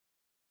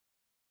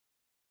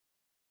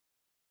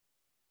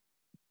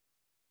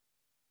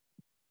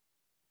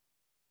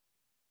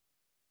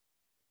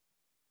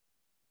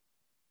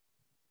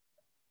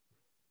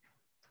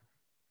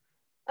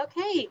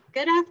Okay,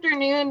 good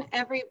afternoon,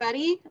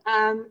 everybody.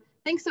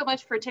 Thanks so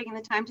much for taking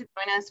the time to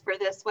join us for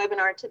this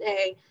webinar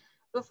today.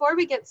 Before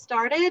we get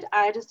started,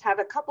 I just have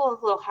a couple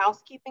of little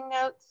housekeeping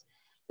notes.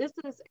 This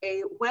is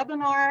a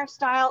webinar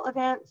style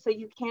event, so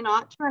you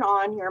cannot turn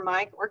on your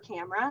mic or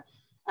camera.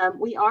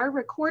 We are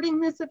recording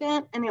this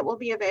event and it will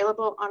be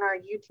available on our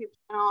YouTube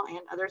channel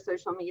and other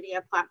social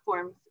media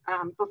platforms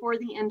before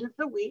the end of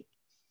the week.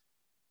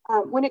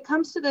 When it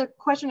comes to the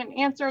question and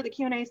answer, the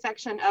Q&A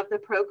section of the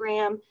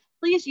program,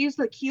 please use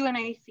the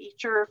Q&A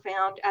feature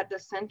found at the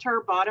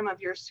center bottom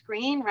of your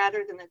screen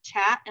rather than the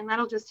chat, and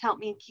that'll just help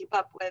me keep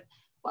up with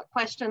what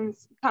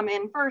questions come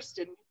in first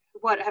and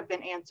what have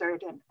been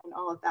answered and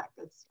all of that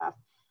good stuff.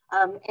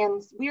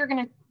 And we are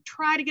going to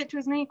try to get to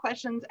as many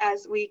questions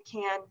as we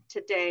can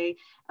today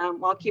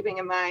while keeping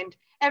in mind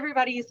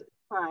everybody's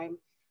time.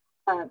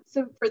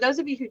 So for those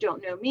of you who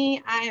don't know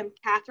me, I am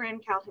Catherine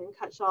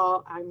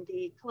Calhoun-Cutshall. I'm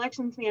the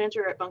collections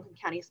manager at Buncombe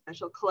County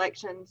Special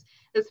Collections,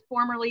 is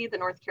formerly the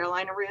North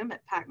Carolina Room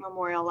at Pack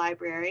Memorial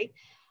Library.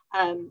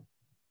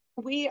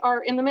 We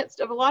are in the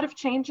midst of a lot of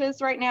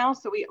changes right now,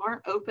 so we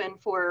aren't open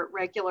for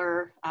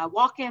regular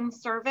walk-in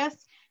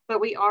service, but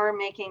we are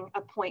making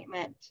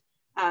appointments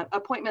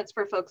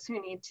for folks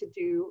who need to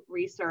do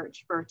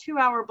research for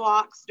 2-hour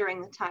blocks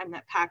during the time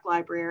that Pack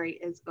Library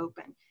is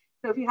open.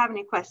 So if you have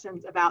any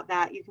questions about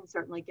that, you can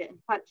certainly get in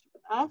touch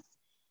with us.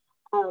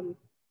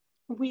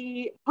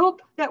 We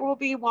hope that we'll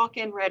be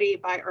walk-in ready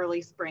by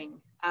early spring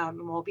and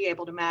we'll be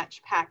able to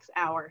match PAC's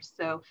hours.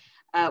 So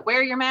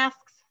wear your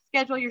masks,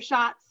 schedule your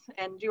shots,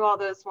 and do all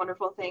those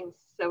wonderful things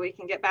so we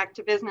can get back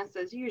to business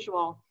as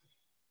usual.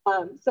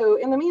 So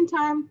in the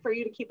meantime, for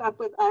you to keep up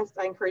with us,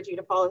 I encourage you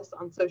to follow us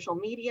on social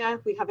media.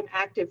 We have an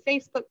active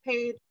Facebook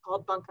page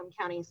called Buncombe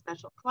County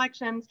Special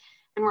Collections,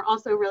 and we're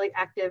also really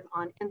active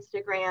on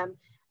Instagram.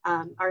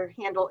 Our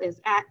handle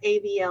is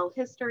 @AVL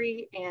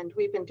History, and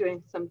we've been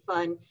doing some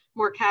fun,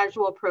 more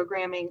casual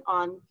programming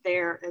on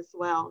there as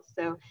well.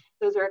 So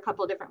those are a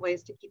couple of different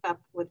ways to keep up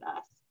with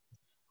us.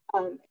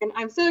 And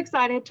I'm so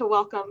excited to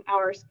welcome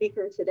our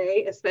speaker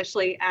today,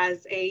 especially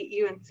as a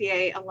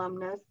UNCA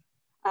alumnus.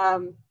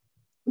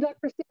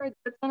 Dr. Sarah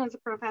Judson is a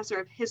professor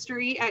of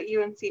history at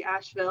UNC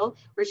Asheville,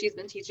 where she's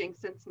been teaching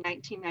since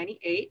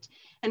 1998.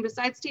 And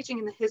besides teaching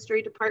in the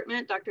history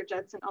department, Dr.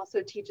 Judson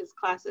also teaches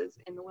classes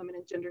in the Women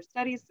and Gender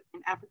Studies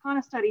and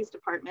Africana Studies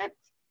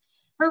departments.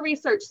 Her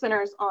research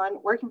centers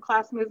on working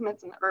class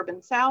movements in the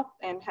urban South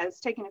and has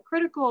taken a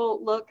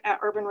critical look at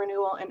urban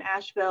renewal in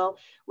Asheville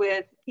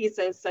with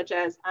pieces such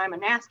as I'm a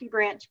Nasty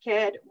Branch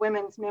Kid,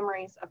 Women's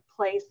Memories of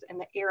Place in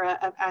the Era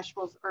of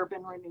Asheville's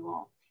Urban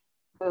Renewal.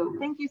 So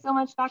thank you so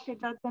much, Dr.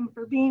 Judson,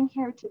 for being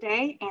here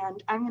today,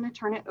 and I'm going to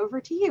turn it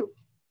over to you.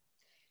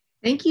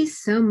 Thank you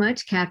so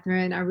much,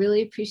 Catherine. I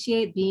really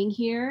appreciate being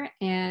here.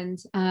 And,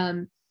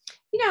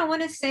 I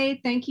want to say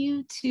thank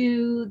you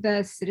to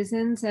the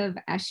citizens of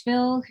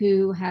Asheville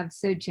who have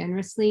so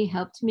generously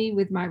helped me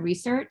with my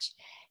research.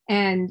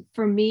 And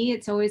for me,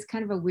 it's always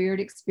kind of a weird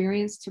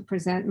experience to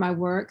present my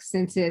work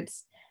since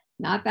it's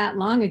not that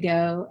long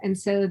ago. And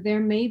so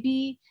there may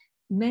be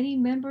many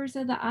members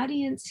of the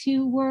audience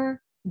who were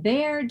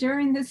there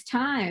during this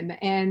time.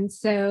 And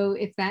so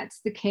if that's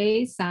the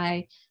case,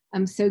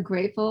 I'm so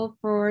grateful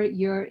for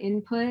your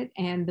input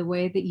and the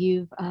way that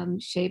you've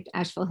shaped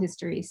Asheville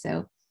history.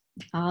 So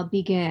I'll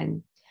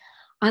begin.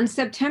 On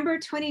September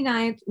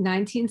 29th,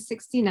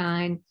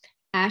 1969,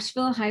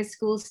 Asheville High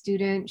School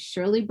student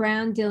Shirley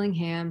Brown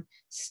Dillingham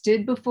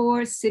stood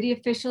before city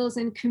officials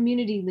and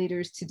community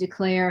leaders to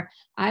declare,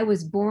 "I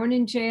was born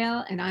in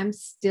jail and I'm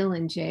still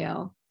in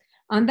jail."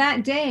 On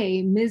that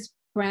day, Ms.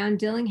 Brown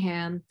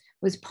Dillingham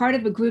was part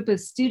of a group of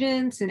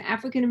students and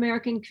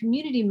African-American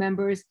community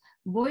members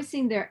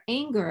voicing their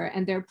anger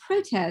and their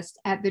protest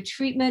at the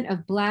treatment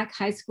of Black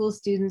high school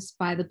students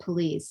by the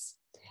police.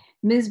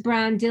 Ms.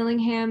 Brown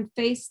Dillingham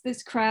faced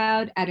this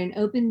crowd at an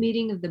open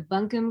meeting of the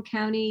Buncombe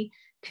County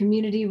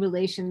Community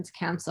Relations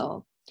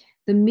Council.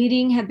 The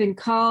meeting had been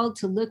called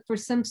to look for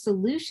some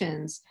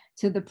solutions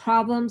to the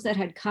problems that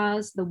had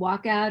caused the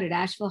walkout at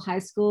Asheville High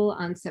School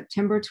on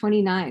September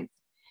 29th.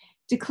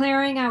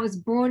 Declaring I was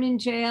born in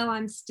jail,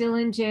 I'm still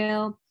in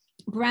jail,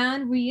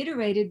 Brown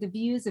reiterated the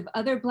views of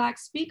other Black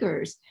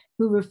speakers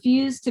who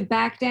refused to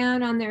back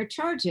down on their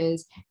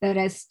charges that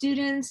as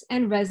students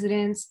and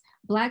residents,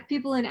 Black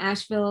people in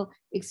Asheville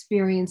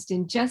experienced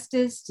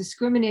injustice,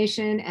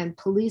 discrimination, and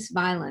police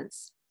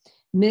violence.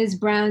 Ms.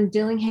 Brown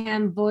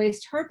Dillingham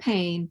voiced her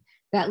pain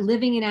that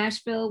living in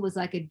Asheville was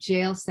like a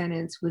jail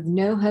sentence with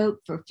no hope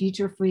for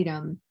future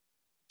freedom.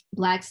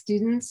 Black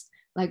students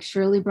like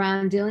Shirley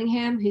Brown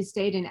Dillingham, who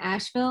stayed in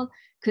Asheville,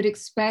 could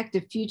expect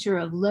a future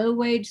of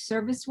low-wage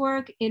service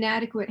work,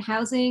 inadequate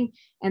housing,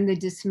 and the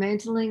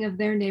dismantling of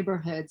their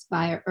neighborhoods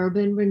by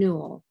urban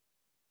renewal.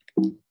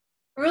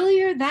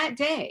 Earlier that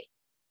day,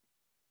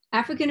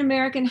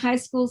 African-American high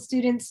school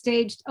students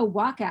staged a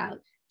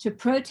walkout to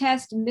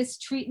protest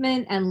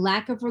mistreatment and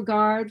lack of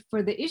regard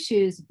for the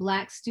issues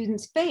Black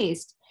students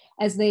faced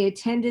as they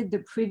attended the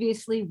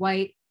previously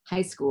white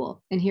high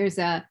school. And here's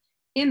a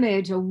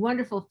image, a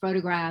wonderful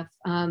photograph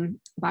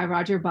by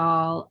Roger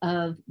Ball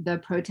of the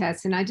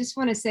protests. And I just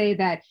want to say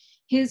that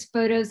his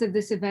photos of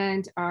this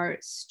event are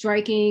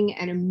striking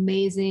and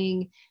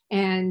amazing.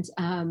 And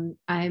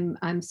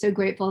I'm so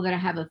grateful that I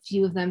have a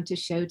few of them to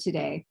show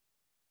today.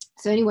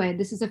 So anyway,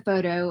 this is a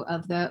photo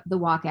of the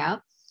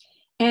walkout.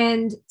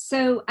 And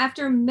so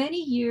after many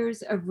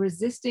years of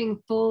resisting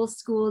full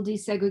school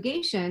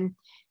desegregation,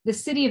 the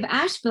city of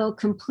Asheville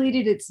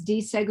completed its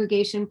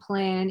desegregation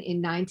plan in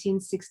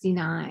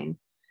 1969.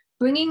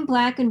 Bringing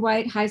Black and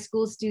white high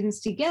school students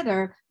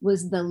together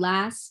was the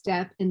last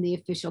step in the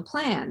official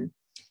plan.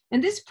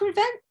 And this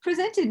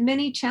presented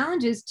many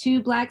challenges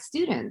to Black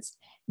students.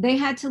 They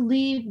had to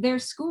leave their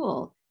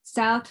school,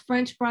 South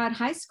French Broad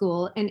High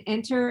School, and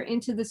enter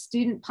into the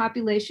student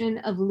population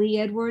of Lee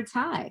Edwards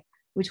High,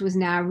 which was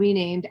now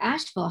renamed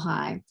Asheville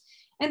High.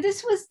 And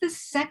this was the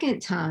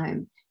second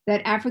time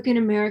that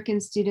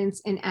African-American students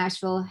in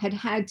Asheville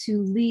had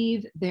to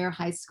leave their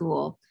high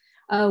school.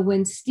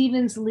 When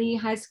Stevens Lee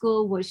High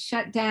School was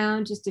shut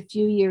down just a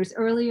few years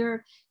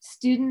earlier,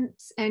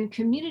 students and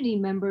community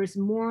members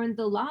mourned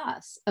the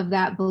loss of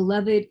that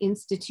beloved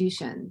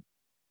institution.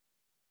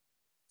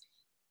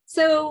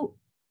 So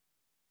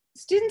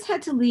students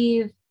had to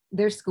leave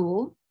their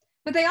school,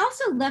 but they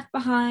also left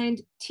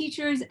behind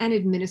teachers and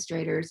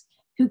administrators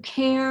who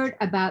cared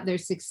about their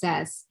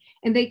success.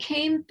 And they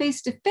came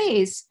face to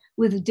face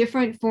with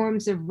different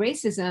forms of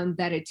racism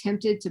that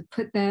attempted to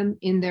put them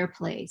in their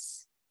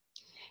place.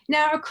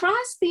 Now,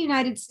 across the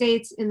United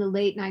States in the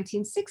late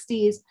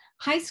 1960s,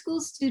 high school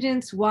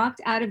students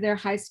walked out of their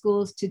high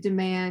schools to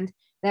demand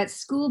that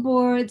school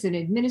boards and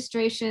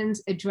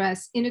administrations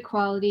address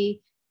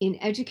inequality in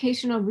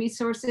educational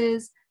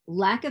resources,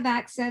 lack of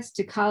access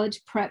to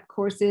college prep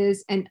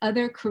courses, and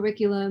other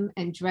curriculum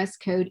and dress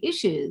code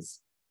issues.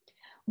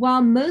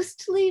 While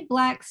mostly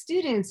Black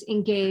students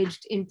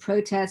engaged in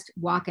protest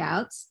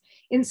walkouts,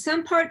 in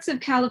some parts of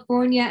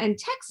California and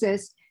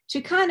Texas,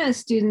 Chicano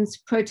students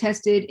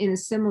protested in a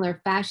similar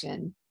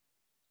fashion.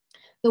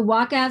 The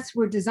walkouts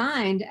were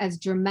designed as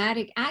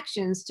dramatic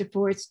actions to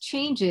force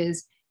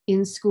changes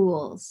in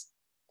schools.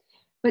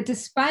 But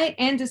despite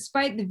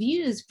the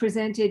views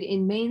presented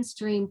in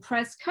mainstream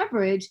press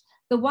coverage,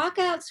 the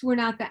walkouts were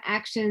not the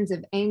actions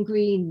of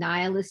angry,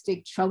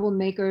 nihilistic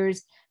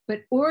troublemakers,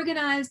 but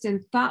organized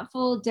and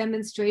thoughtful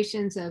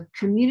demonstrations of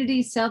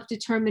community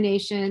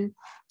self-determination,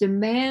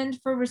 demand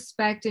for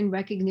respect and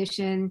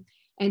recognition,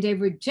 and a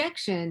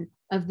rejection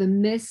of the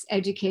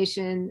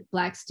miseducation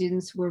Black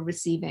students were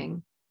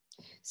receiving.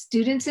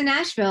 Students in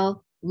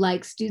Asheville,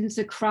 like students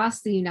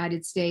across the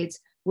United States,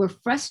 were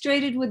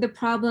frustrated with the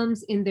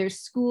problems in their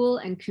school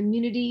and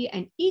community,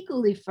 and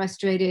equally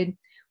frustrated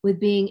with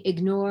being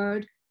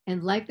ignored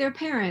and, like their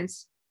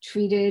parents,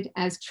 treated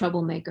as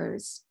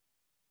troublemakers.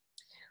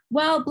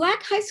 While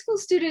Black high school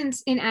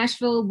students in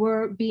Asheville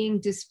were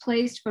being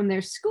displaced from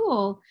their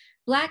school,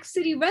 Black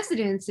city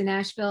residents in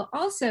Asheville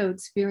also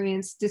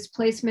experienced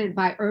displacement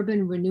by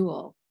urban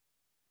renewal.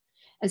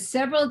 A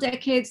several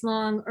decades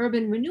long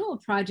urban renewal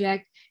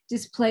project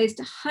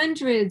displaced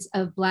hundreds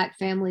of Black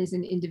families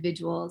and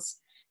individuals.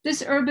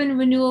 This urban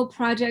renewal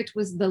project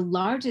was the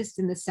largest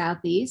in the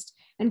Southeast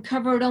and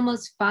covered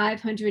almost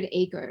 500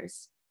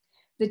 acres.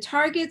 The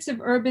targets of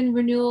urban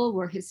renewal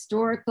were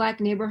historic Black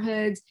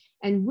neighborhoods,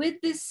 and with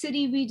this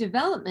city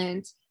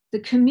redevelopment, the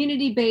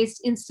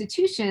community-based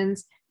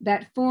institutions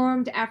that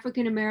formed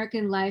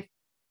African-American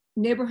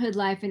neighborhood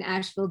life in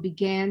Asheville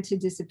began to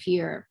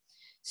disappear.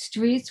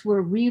 Streets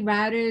were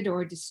rerouted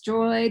or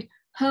destroyed,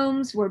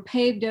 homes were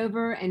paved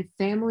over, and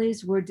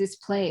families were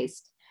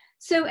displaced.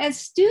 So as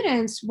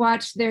students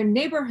watched their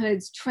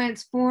neighborhoods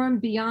transform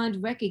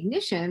beyond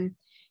recognition,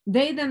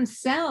 they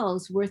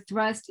themselves were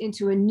thrust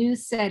into a new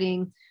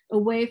setting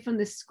away from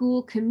the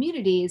school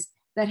communities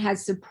that had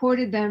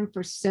supported them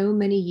for so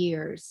many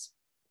years.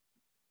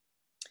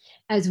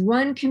 As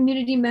one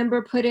community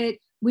member put it,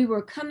 we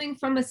were coming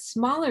from a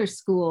smaller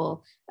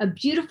school, a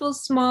beautiful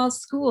small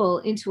school,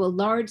 into a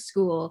large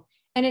school,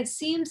 and it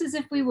seems as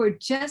if we were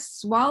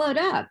just swallowed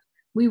up.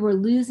 We were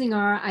losing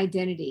our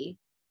identity.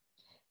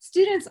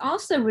 Students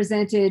also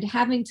resented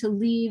having to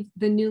leave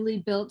the newly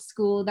built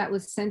school that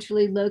was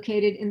centrally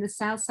located in the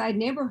Southside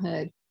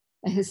neighborhood,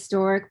 a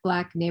historic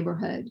Black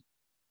neighborhood.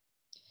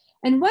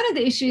 And one of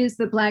the issues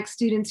that Black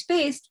students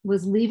faced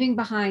was leaving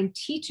behind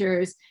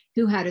teachers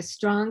who had a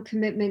strong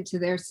commitment to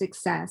their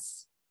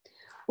success.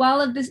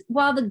 While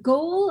the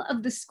goal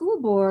of the school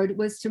board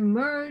was to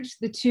merge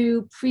the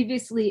two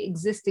previously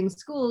existing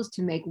schools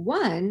to make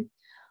one,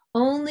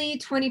 only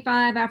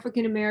 25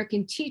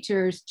 African-American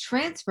teachers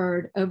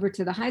transferred over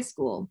to the high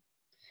school.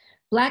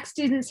 Black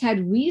students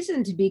had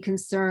reason to be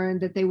concerned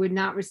that they would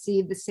not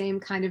receive the same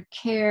kind of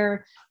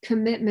care,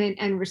 commitment,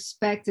 and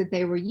respect that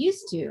they were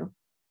used to.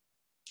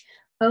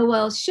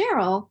 O.L.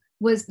 Sherrill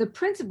was the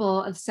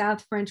principal of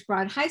South French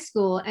Broad High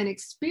School and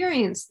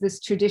experienced this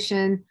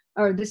transition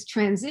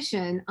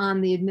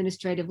on the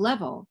administrative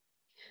level.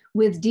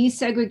 With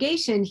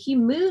desegregation, he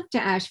moved to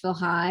Asheville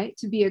High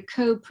to be a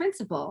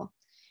co-principal.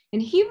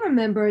 And he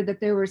remembered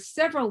that there were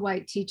several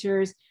white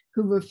teachers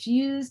who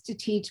refused to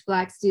teach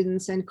Black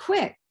students and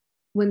quit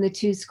when the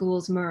two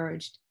schools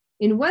merged.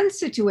 In one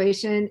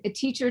situation, a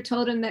teacher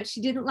told him that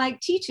she didn't like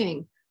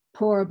teaching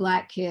poor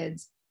Black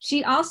kids.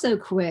 She also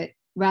quit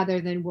rather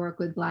than work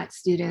with Black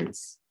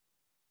students.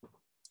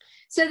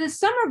 So the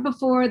summer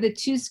before the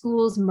two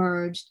schools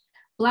merged,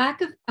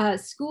 Black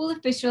school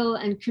official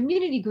and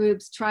community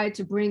groups tried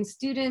to bring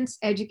students,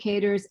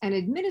 educators, and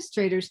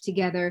administrators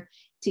together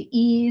to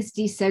ease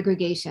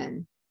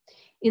desegregation.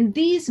 In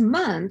these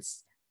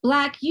months,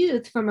 Black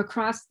youth from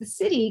across the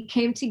city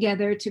came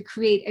together to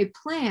create a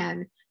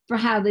plan for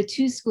how the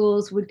two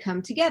schools would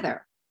come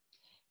together.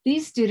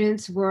 These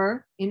students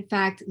were, in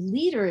fact,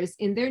 leaders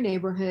in their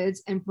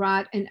neighborhoods and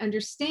brought an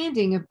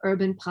understanding of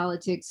urban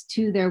politics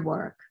to their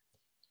work.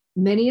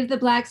 Many of the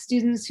Black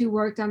students who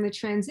worked on the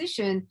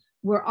transition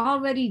were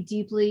already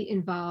deeply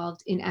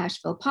involved in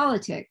Asheville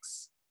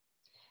politics.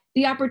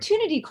 The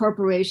Opportunity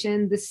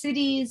Corporation, the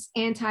city's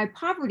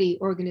anti-poverty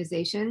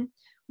organization,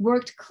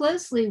 worked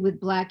closely with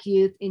Black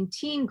youth in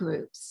teen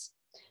groups.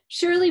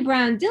 Shirley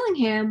Brown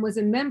Dillingham was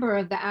a member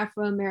of the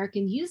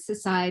Afro-American Youth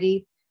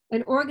Society,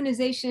 an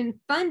organization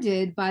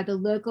funded by the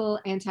local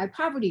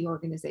anti-poverty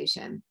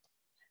organization.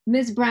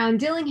 Ms. Brown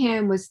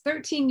Dillingham was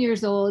 13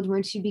 years old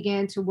when she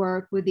began to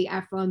work with the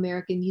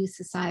Afro-American Youth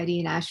Society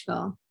in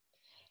Asheville.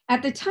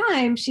 At the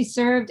time, she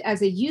served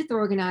as a youth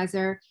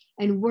organizer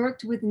and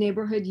worked with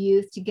neighborhood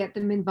youth to get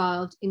them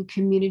involved in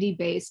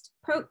community-based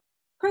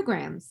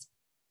programs.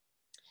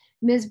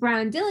 Ms.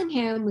 Brown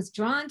Dillingham was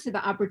drawn to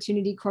the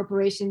Opportunity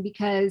Corporation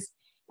because,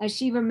 as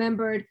she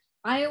remembered,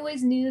 I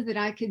always knew that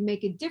I could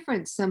make a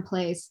difference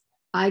someplace.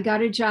 I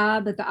got a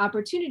job at the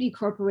Opportunity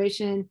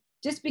Corporation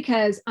just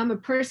because I'm a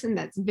person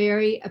that's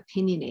very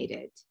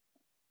opinionated.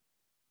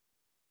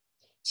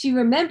 She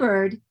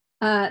remembered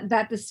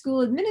that the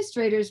school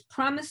administrators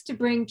promised to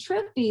bring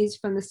trophies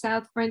from the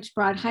South French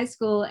Broad High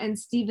School and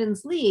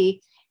Stevens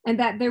Lee, and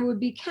that there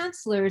would be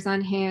counselors on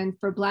hand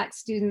for Black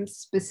students'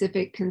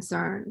 specific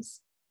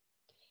concerns.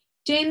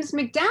 James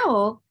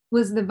McDowell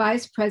was the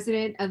vice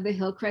president of the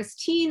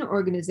Hillcrest Teen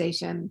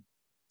Organization,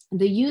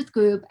 the youth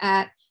group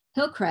at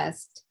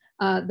Hillcrest,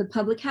 the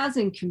public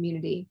housing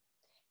community.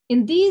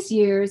 In these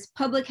years,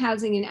 public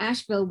housing in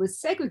Asheville was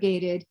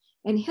segregated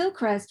and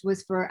Hillcrest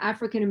was for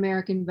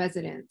African-American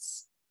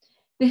residents.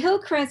 The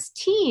Hillcrest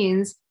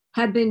teens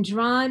had been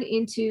drawn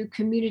into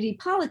community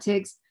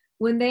politics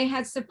when they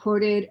had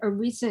supported a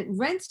recent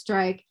rent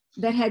strike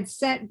that had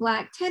set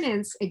Black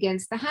tenants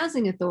against the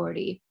housing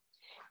authority.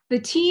 The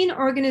teen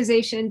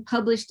organization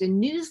published a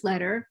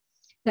newsletter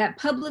that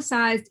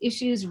publicized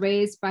issues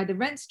raised by the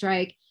rent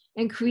strike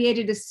and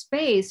created a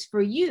space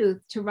for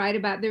youth to write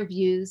about their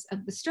views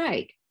of the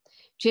strike.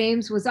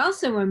 James was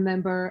also a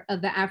member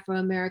of the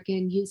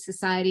Afro-American Youth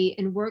Society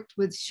and worked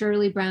with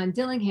Shirley Brown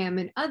Dillingham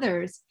and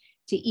others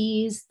to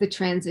ease the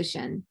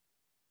transition.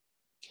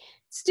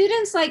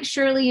 Students like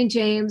Shirley and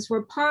James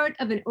were part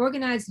of an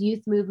organized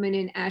youth movement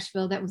in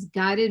Asheville that was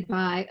guided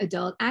by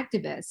adult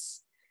activists.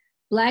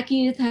 Black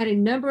youth had a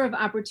number of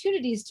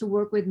opportunities to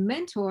work with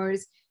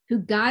mentors who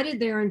guided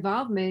their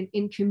involvement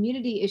in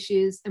community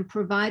issues and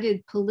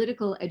provided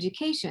political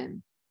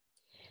education.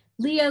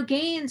 Leo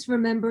Gaines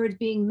remembered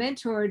being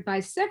mentored by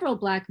several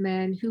Black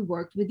men who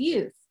worked with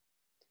youth.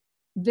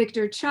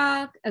 Victor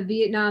Chalk, a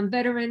Vietnam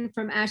veteran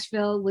from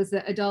Asheville, was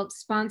the adult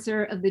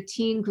sponsor of the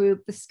teen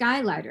group, the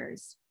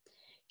Skylighters.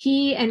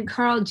 He and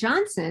Carl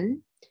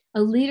Johnson,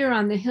 a leader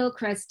on the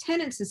Hillcrest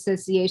Tenants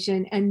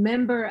Association and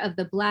member of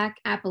the Black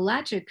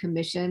Appalachia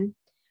Commission,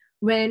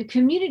 ran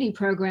community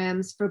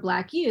programs for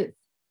Black youth.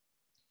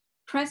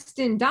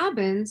 Preston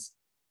Dobbins,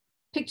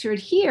 pictured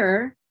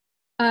here,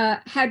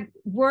 had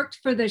worked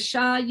for the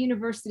Shaw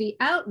University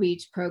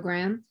Outreach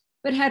Program,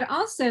 but had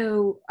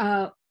also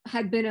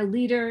had been a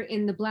leader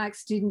in the Black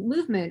Student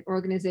Movement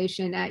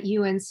organization at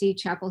UNC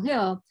Chapel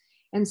Hill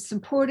and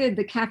supported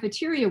the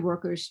cafeteria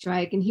workers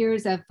strike. And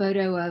here's a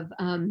photo of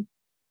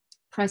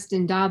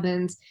Preston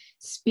Dobbins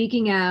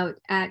speaking out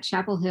at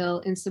Chapel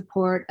Hill in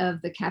support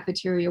of the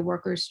cafeteria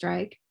workers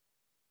strike.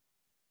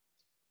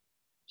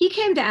 He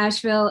came to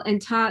Asheville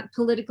and taught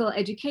political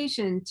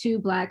education to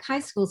Black high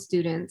school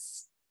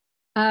students.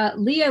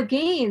 Leo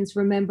Gaines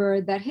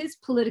remembered that his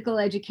political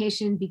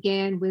education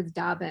began with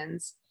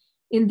Dobbins.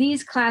 In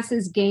these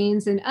classes,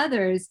 Gaines and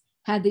others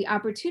had the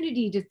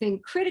opportunity to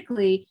think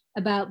critically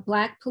about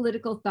Black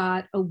political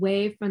thought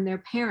away from their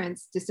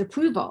parents'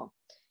 disapproval.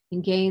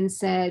 And Gaines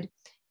said,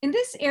 "In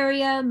this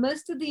area,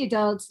 most of the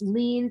adults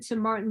leaned to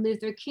Martin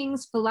Luther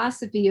King's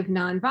philosophy of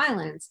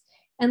nonviolence.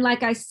 And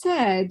like I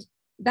said,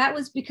 that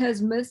was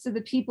because most of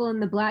the people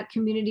in the Black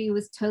community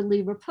was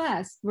totally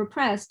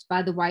repressed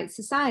by the white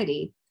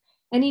society.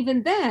 And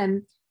even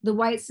then, the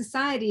white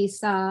society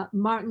saw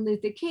Martin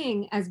Luther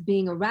King as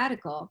being a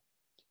radical,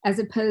 as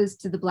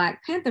opposed to the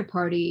Black Panther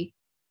Party.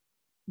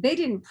 They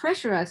didn't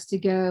pressure us to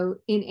go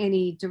in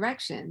any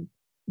direction.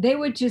 They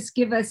would just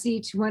give us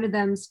each one of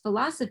them's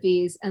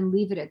philosophies and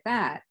leave it at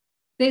that.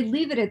 They'd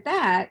leave it at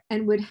that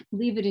and would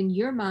leave it in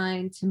your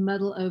mind to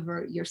muddle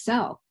over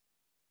yourself."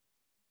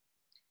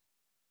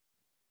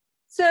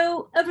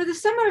 So over the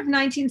summer of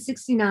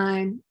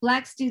 1969,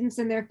 Black students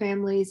and their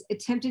families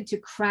attempted to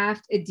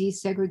craft a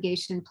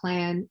desegregation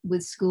plan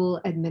with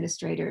school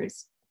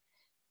administrators.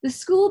 The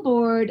school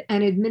board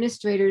and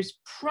administrators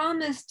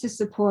promised to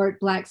support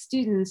Black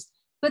students,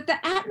 but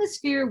the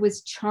atmosphere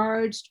was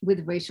charged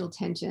with racial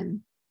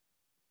tension.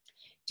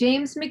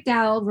 James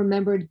McDowell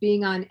remembered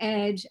being on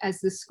edge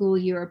as the school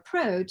year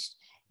approached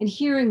and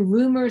hearing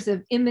rumors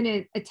of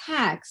imminent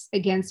attacks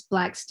against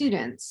Black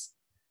students.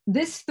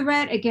 This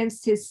threat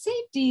against his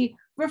safety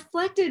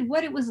reflected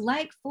what it was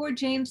like for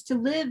James to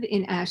live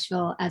in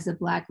Asheville as a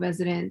Black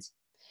resident.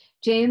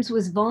 James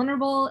was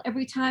vulnerable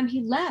every time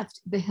he left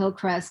the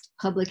Hillcrest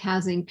public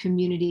housing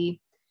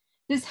community.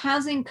 This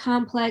housing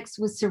complex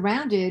was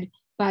surrounded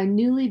by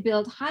newly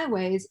built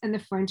highways and the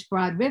French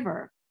Broad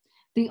River.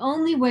 The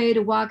only way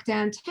to walk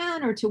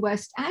downtown or to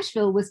West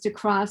Asheville was to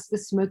cross the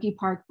Smoky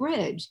Park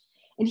Bridge.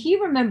 And he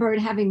remembered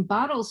having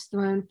bottles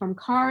thrown from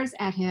cars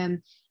at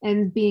him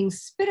and being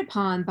spit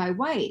upon by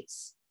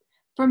whites.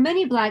 For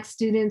many Black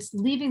students,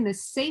 leaving the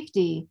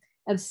safety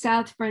of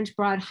South French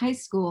Broad High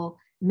School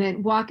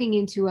meant walking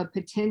into a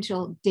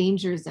potential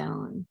danger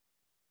zone.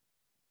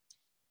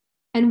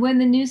 And when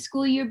the new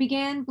school year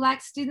began,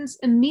 Black students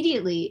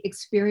immediately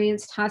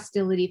experienced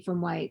hostility from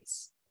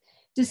whites.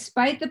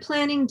 Despite the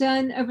planning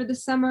done over the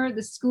summer,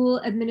 the school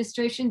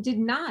administration did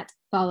not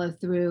follow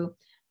through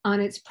on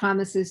its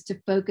promises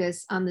to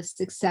focus on the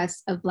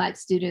success of Black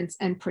students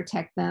and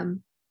protect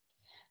them.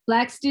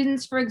 Black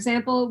students, for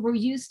example, were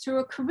used to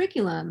a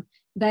curriculum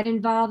that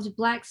involved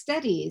Black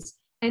studies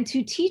and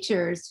to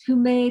teachers who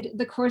made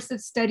the course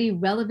of study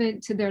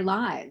relevant to their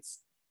lives.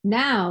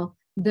 Now,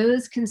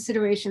 those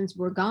considerations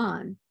were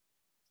gone.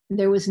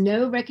 There was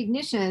no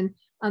recognition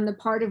on the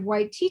part of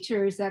white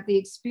teachers that the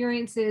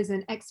experiences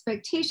and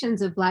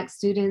expectations of Black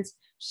students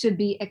should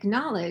be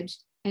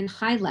acknowledged and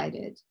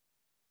highlighted.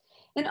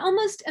 And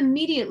almost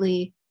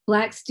immediately,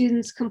 Black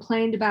students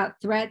complained about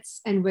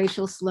threats and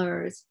racial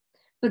slurs,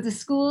 but the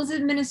school's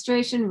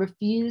administration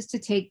refused to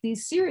take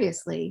these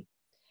seriously.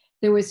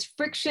 There was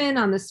friction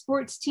on the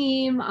sports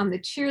team, on the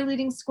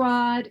cheerleading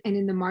squad, and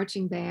in the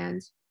marching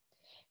band.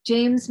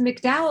 James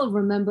McDowell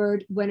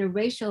remembered when a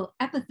racial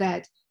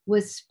epithet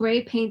was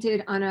spray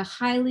painted on a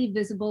highly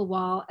visible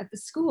wall at the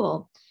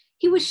school.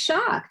 He was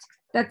shocked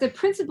that the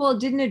principal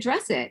didn't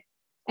address it,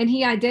 and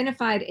he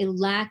identified a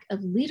lack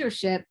of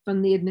leadership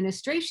from the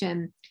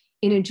administration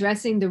in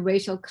addressing the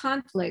racial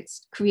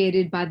conflicts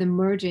created by the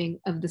merging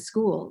of the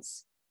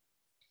schools.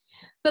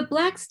 But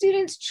Black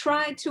students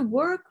tried to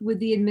work with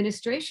the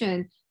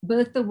administration,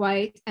 both the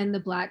white and the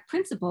Black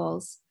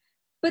principals,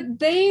 but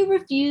they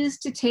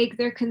refused to take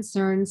their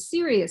concerns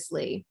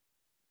seriously.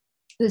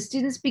 The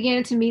students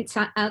began to meet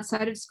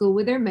outside of school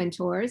with their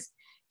mentors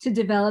to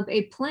develop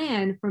a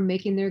plan for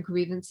making their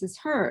grievances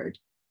heard.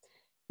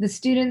 The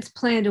students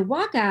planned a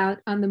walkout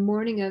on the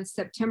morning of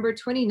September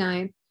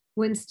 29th,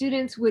 when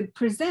students would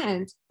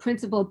present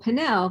Principal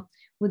Pinnell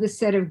with a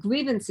set of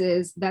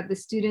grievances that the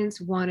students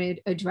wanted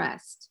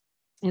addressed.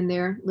 And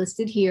they're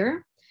listed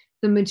here.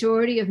 The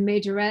majority of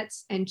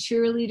majorettes and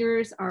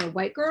cheerleaders are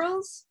white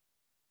girls.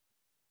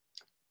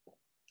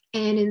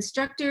 An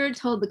instructor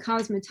told the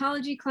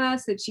cosmetology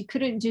class that she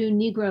couldn't do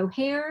Negro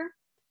hair.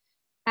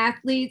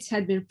 Athletes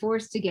had been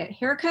forced to get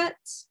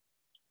haircuts.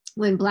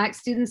 When Black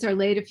students are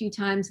late a few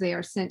times, they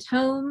are sent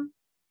home.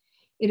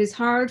 It is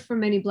hard for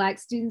many Black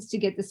students to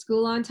get to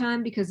school on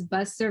time because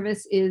bus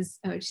service is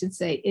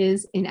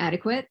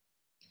inadequate.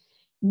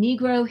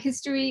 Negro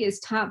history is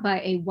taught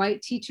by a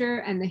white teacher,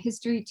 and the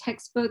history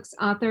textbook's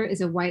author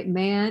is a white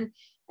man,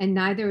 and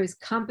neither is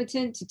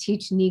competent to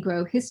teach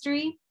Negro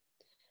history.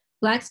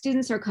 Black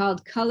students are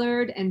called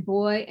colored, and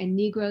boy and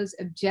Negroes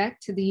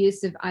object to the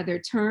use of either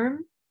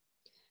term.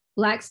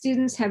 Black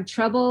students have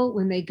trouble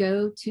when they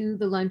go to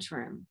the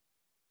lunchroom.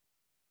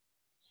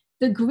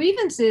 The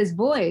grievances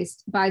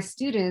voiced by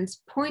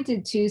students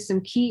pointed to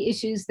some key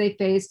issues they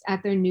faced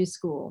at their new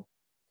school.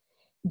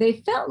 They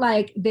felt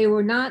like they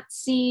were not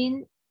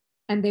seen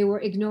and they were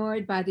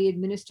ignored by the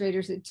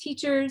administrators and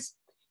teachers,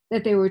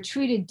 that they were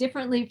treated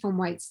differently from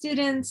white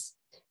students,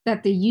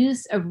 that the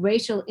use of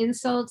racial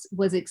insults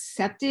was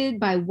accepted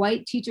by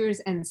white teachers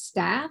and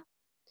staff,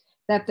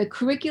 that the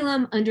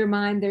curriculum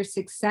undermined their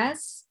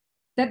success,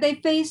 that they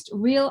faced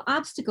real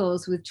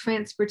obstacles with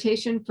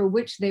transportation for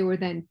which they were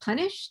then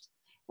punished,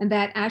 and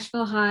that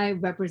Asheville High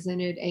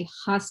represented a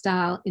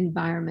hostile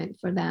environment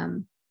for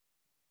them.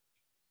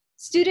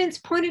 Students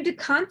pointed to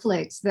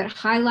conflicts that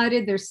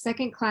highlighted their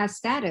second-class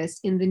status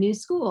in the new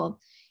school.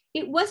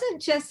 It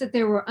wasn't just that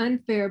there were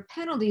unfair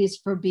penalties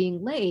for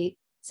being late,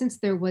 since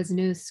there was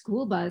no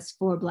school bus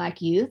for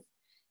Black youth.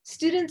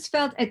 Students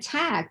felt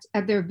attacked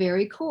at their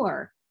very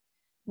core.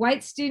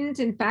 White student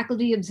and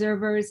faculty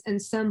observers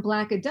and some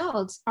Black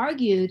adults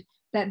argued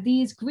that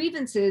these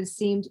grievances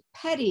seemed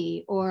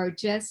petty or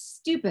just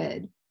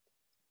stupid.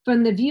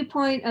 From the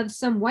viewpoint of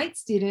some white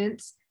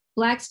students,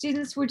 Black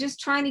students were just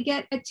trying to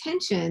get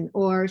attention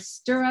or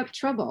stir up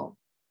trouble.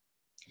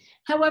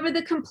 However,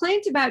 the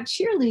complaint about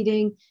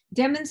cheerleading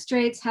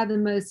demonstrates how the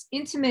most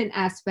intimate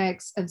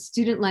aspects of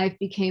student life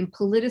became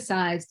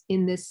politicized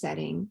in this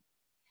setting.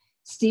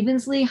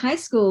 Stephensley High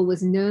School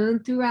was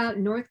known throughout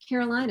North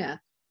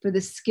Carolina for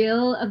the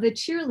skill of the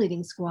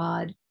cheerleading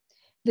squad.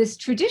 This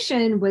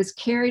tradition was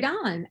carried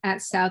on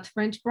at South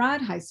French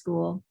Broad High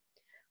School.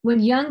 When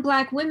young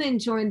Black women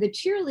joined the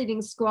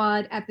cheerleading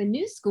squad at the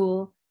new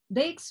school,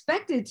 they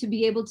expected to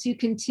be able to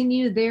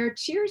continue their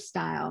cheer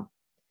style.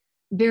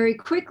 Very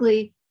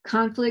quickly,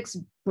 conflicts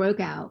broke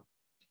out.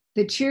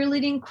 The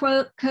cheerleading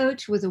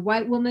coach was a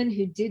white woman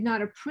who did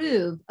not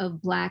approve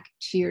of Black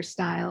cheer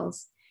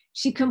styles.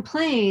 She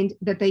complained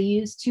that they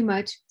used too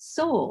much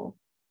soul.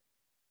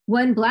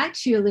 One Black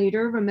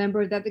cheerleader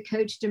remembered that the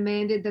coach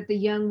demanded that the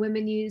young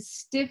women use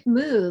stiff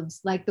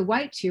moves like the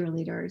white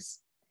cheerleaders.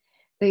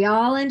 They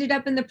all ended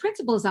up in the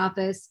principal's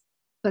office,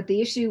 but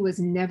the issue was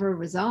never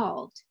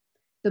resolved.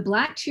 The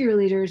Black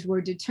cheerleaders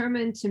were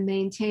determined to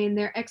maintain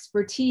their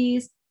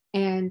expertise,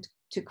 and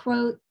to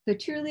quote the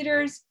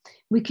cheerleaders,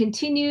 "We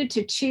continued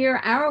to cheer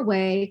our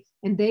way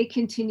and they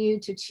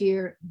continued to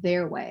cheer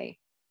their way."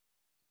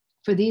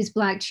 For these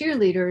Black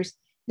cheerleaders,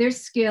 their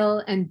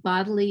skill and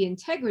bodily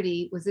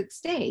integrity was at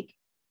stake.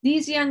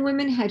 These young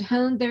women had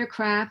honed their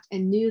craft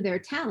and knew their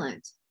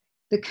talent.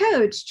 The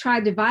coach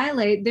tried to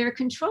violate their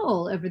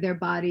control over their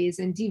bodies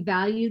and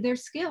devalue their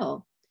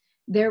skill.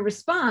 Their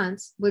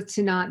response was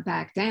to not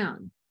back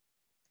down.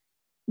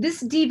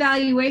 This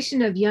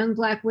devaluation of young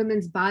Black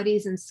women's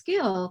bodies and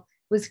skill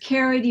was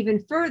carried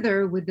even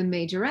further with the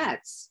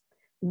majorettes.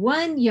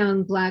 One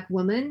young Black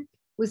woman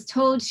was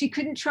told she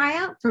couldn't try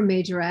out for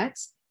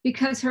majorettes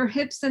because her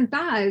hips and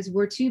thighs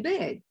were too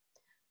big.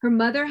 Her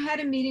mother had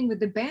a meeting with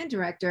the band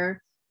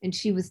director and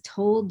she was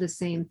told the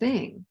same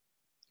thing.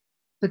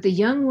 But the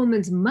young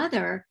woman's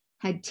mother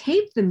had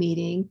taped the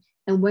meeting,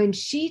 and when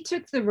she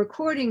took the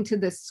recording to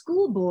the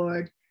school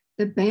board,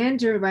 the band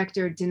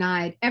director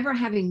denied ever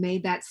having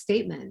made that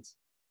statement.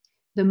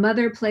 The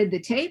mother played the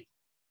tape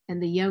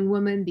and the young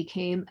woman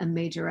became a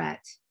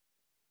majorette.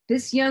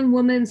 This young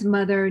woman's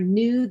mother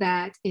knew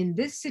that in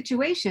this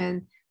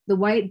situation, the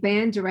white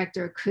band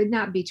director could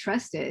not be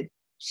trusted.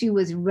 She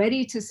was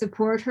ready to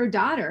support her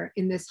daughter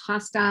in this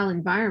hostile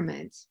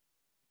environment.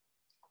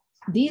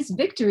 These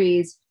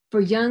victories for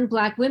young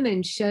Black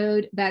women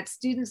showed that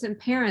students and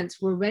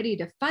parents were ready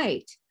to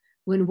fight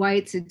when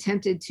whites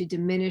attempted to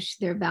diminish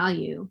their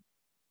value.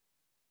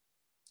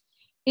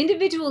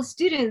 Individual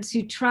students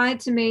who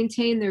tried to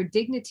maintain their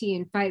dignity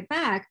and fight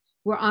back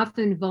were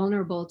often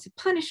vulnerable to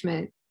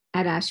punishment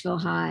at Asheville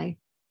High.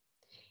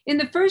 In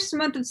the first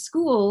month of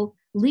school,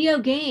 Leo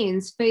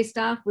Gaines faced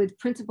off with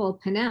Principal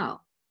Pinnell.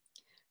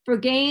 For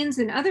Gaines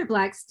and other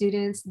Black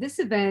students, this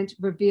event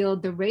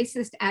revealed the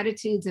racist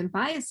attitudes and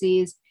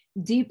biases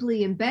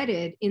deeply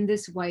embedded in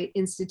this white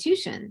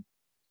institution.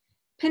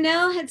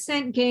 Pinnell had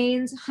sent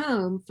Gaines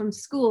home from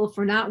school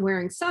for not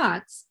wearing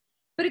socks,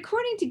 but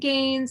according to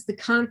Gaines, the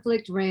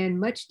conflict ran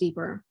much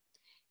deeper.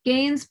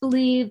 Gaines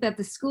believed that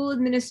the school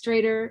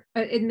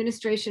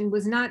administration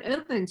was not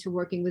open to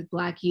working with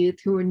Black youth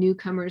who were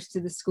newcomers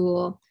to the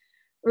school.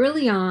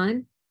 Early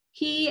on,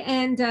 he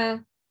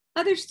and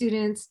other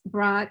students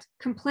brought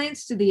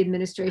complaints to the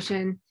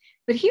administration,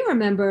 but he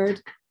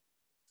remembered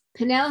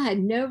Pinnell had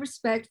no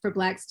respect for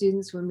Black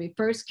students when we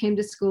first came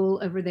to school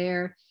over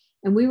there,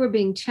 and we were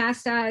being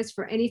chastised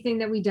for anything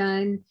that we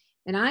done.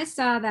 And I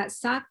saw that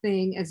sock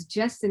thing as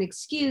just an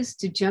excuse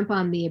to jump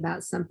on me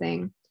about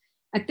something.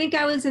 I think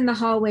I was in the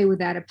hallway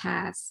without a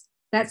pass.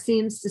 That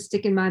seems to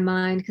stick in my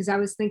mind because I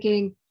was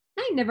thinking,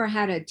 I never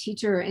had a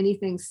teacher or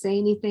anything say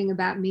anything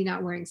about me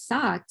not wearing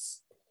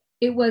socks.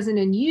 It was an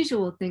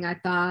unusual thing, I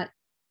thought,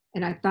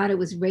 and I thought it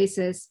was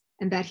racist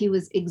and that he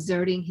was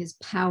exerting his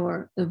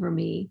power over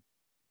me.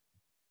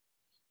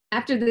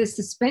 After the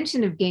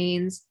suspension of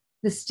Gaines,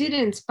 the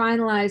students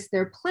finalized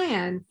their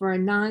plan for a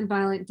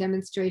nonviolent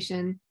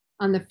demonstration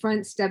on the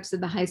front steps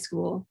of the high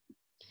school.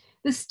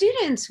 The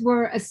students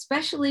were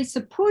especially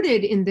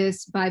supported in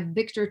this by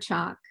Victor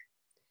Chalk.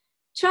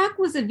 Chalk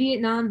was a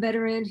Vietnam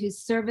veteran whose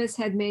service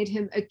had made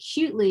him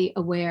acutely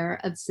aware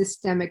of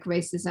systemic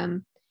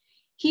racism.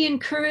 He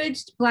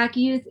encouraged Black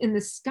youth in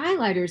the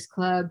Skylighters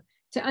Club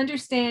to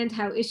understand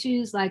how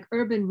issues like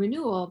urban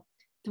renewal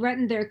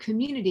threatened their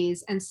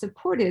communities and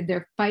supported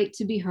their fight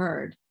to be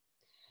heard.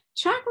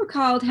 Chalk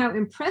recalled how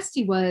impressed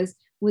he was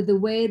with the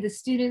way the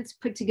students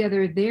put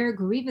together their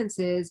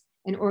grievances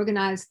and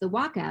organized the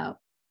walkout.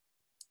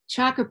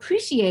 Chalk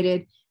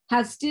appreciated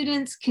how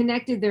students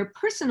connected their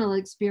personal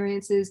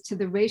experiences to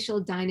the racial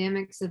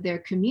dynamics of their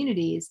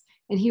communities.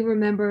 And he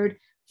remembered,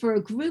 for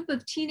a group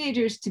of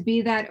teenagers to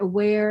be that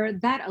aware,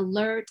 that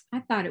alert,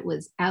 I thought it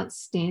was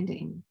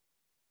outstanding.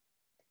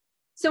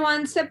 So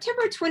on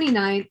September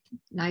 29th,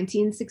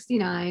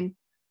 1969,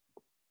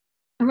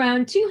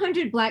 around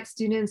 200 Black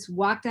students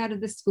walked out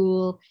of the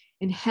school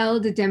and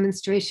held a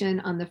demonstration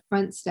on the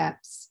front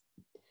steps.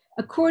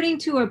 According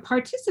to a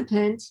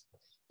participant,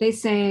 they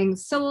sang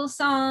soul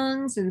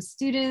songs and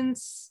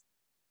students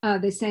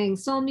They sang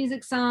soul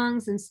music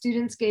songs, and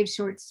students gave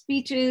short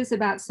speeches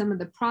about some of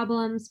the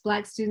problems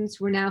Black students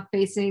were now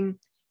facing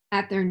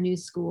at their new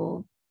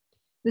school.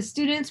 The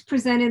students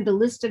presented the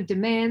list of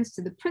demands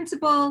to the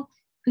principal,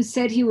 who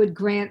said he would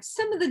grant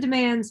some of the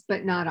demands,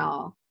 but not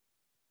all.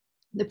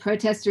 The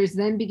protesters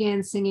then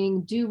began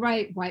singing, "Do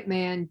right, white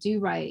man, do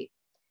right."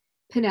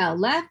 Pinnell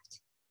left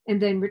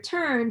and then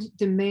returned,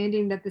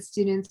 demanding that the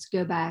students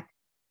go back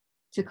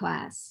to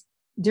class.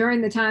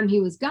 During the time he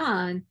was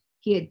gone,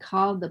 he had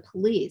called the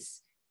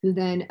police, who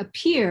then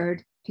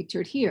appeared,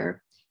 pictured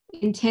here,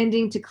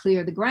 intending to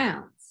clear the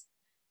grounds.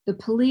 The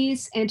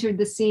police entered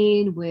the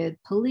scene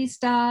with police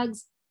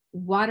dogs,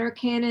 water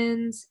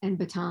cannons, and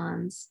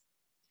batons.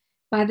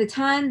 By the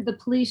time the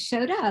police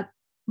showed up,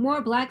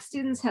 more Black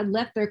students had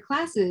left their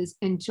classes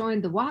and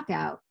joined the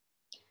walkout.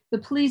 The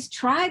police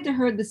tried to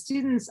herd the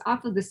students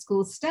off of the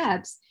school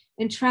steps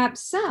and trapped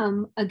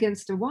some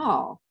against a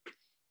wall.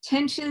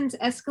 Tensions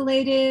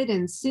escalated,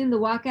 and soon the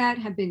walkout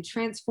had been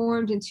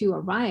transformed into a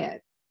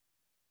riot.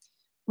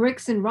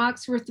 Bricks and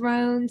rocks were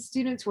thrown,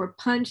 students were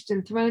punched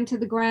and thrown to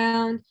the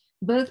ground.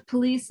 Both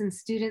police and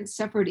students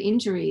suffered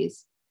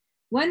injuries.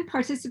 One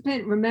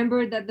participant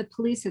remembered that the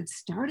police had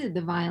started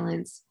the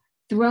violence,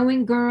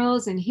 throwing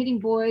girls and hitting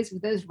boys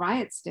with those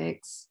riot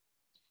sticks.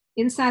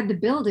 Inside the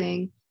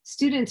building,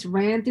 students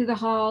ran through the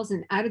halls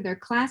and out of their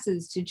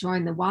classes to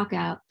join the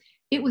walkout.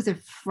 It was a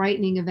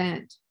frightening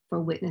event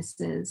for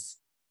witnesses.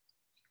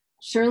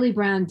 Shirley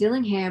Brown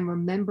Dillingham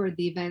remembered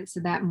the events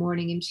of that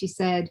morning, and she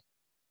said,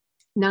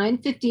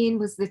 9:15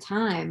 was the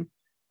time.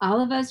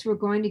 All of us were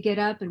going to get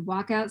up and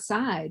walk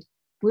outside.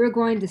 We were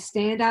going to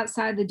stand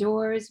outside the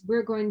doors. We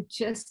were going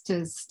just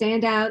to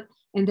stand out.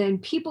 And then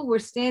people were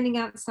standing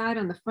outside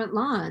on the front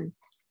lawn.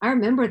 I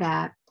remember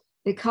that.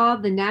 They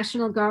called the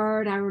National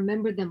Guard. I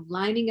remember them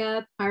lining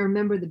up. I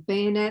remember the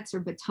bayonets or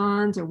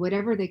batons or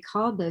whatever they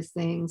called those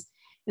things,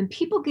 and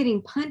people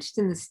getting punched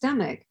in the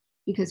stomach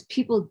because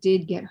people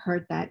did get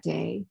hurt that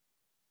day.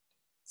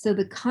 So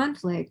the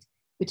conflict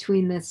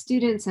between the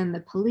students and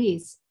the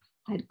police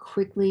had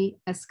quickly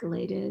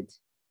escalated.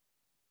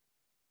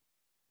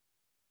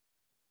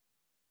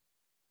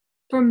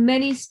 For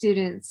many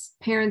students,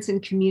 parents,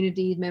 and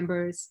community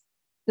members,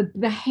 the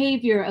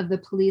behavior of the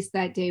police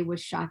that day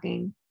was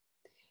shocking.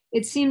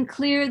 It seemed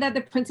clear that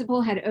the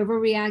principal had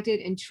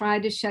overreacted and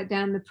tried to shut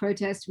down the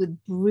protest with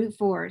brute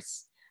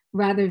force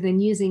rather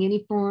than using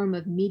any form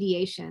of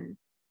mediation.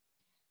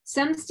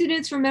 Some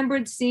students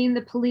remembered seeing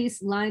the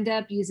police lined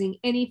up using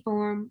any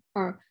form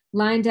or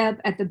lined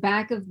up at the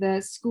back of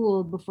the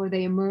school before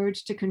they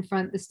emerged to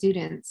confront the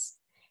students.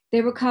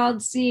 They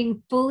recalled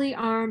seeing fully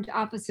armed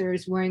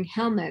officers wearing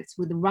helmets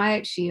with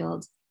riot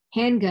shields,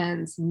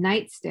 handguns,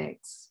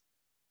 nightsticks.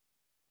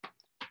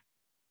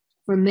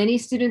 For many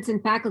students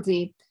and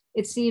faculty,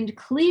 it seemed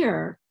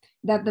clear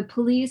that the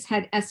police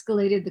had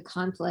escalated the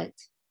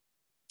conflict.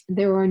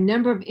 There were a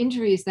number of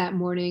injuries that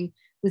morning,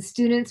 with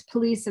students,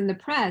 police, and the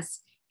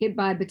press hit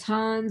by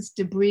batons,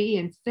 debris,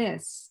 and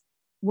fists.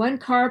 One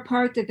car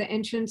parked at the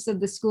entrance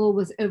of the school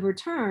was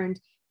overturned,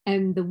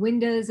 and the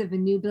windows of a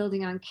new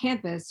building on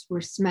campus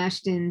were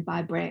smashed in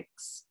by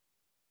bricks.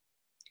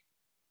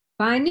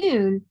 By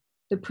noon,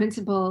 the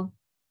principal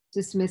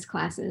dismissed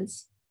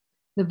classes.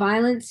 The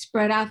violence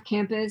spread off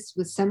campus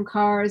with some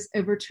cars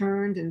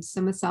overturned and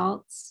some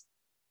assaults.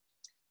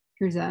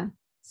 Here's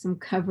some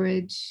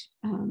coverage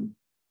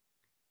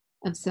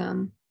of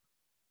some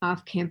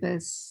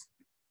off-campus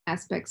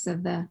aspects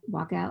of the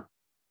walkout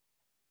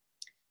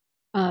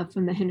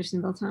from the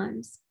Hendersonville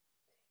Times.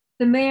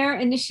 The mayor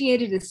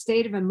initiated a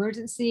state of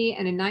emergency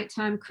and a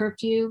nighttime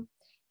curfew.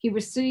 He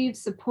received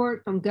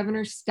support from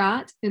Governor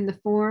Scott in the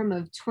form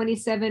of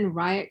 27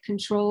 riot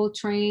control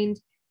trained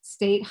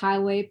state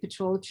highway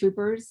patrol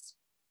troopers.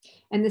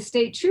 And the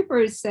state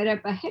troopers set up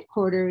a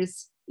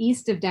headquarters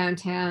east of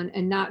downtown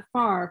and not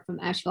far from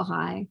Asheville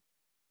High.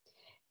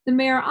 The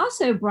mayor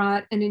also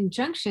brought an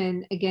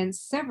injunction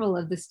against several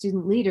of the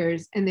student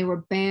leaders, and they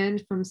were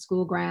banned from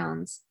school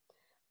grounds.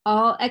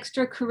 All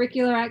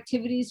extracurricular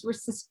activities were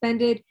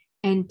suspended,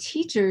 and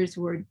teachers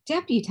were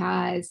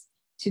deputized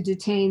to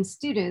detain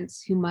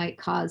students who might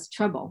cause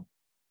trouble.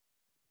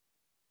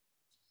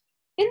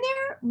 In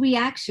their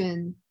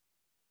reaction,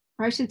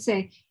 or I should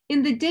say,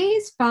 in the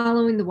days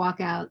following the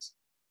walkout,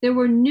 there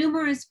were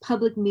numerous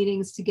public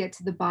meetings to get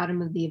to the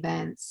bottom of the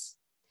events.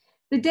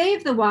 The day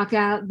of the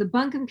walkout, the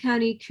Buncombe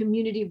County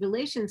Community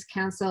Relations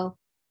Council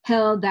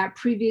held that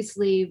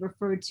previously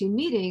referred to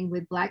meeting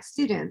with Black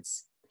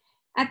students.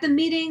 At the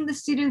meeting, the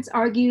students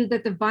argued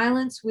that the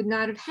violence would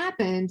not have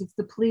happened if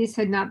the police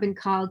had not been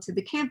called to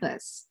the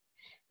campus.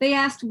 They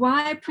asked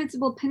why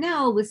Principal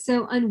Pinnell was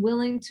so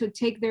unwilling to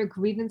take their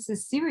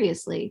grievances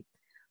seriously.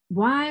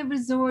 Why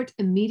resort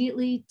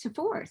immediately to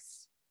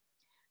force?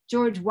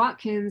 George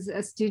Watkins,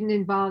 a student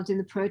involved in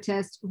the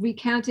protest,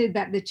 recounted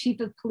that the chief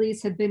of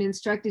police had been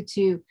instructed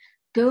to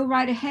go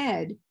right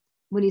ahead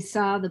when he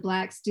saw the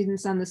Black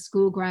students on the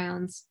school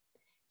grounds.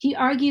 He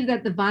argued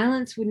that the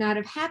violence would not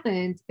have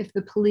happened if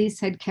the police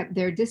had kept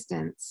their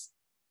distance.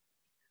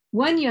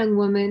 One young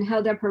woman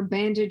held up her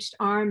bandaged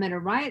arm and a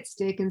riot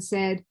stick and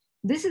said,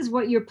 "This is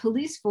what your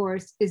police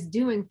force is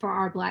doing for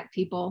our Black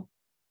people."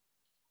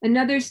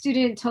 Another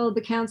student told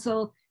the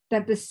council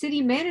that the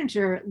city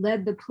manager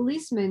led the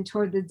policemen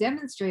toward the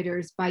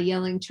demonstrators by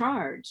yelling,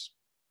 "Charge."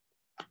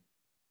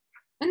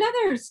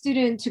 Another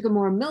student took a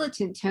more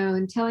militant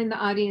tone, telling the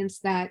audience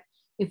that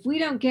if we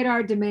don't get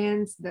our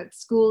demands, that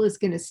school is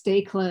going to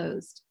stay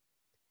closed.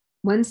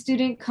 One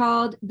student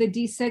called the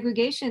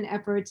desegregation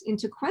efforts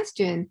into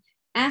question,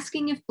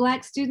 asking if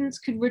Black students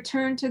could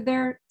return to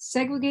their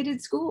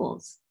segregated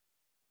schools.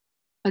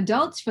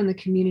 Adults from the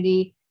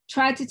community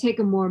tried to take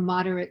a more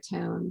moderate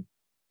tone.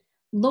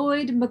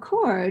 Lloyd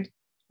McCord,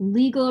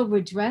 legal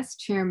redress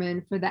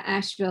chairman for the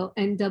Asheville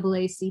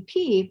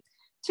NAACP,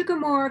 took a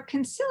more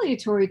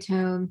conciliatory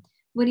tone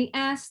when he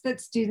asked that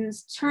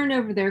students turn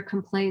over their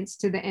complaints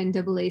to the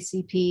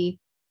NAACP.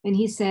 And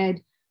he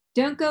said,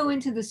 "Don't go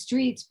into the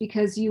streets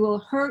because you will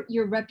hurt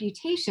your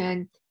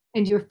reputation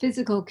and your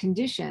physical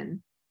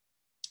condition."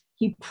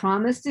 He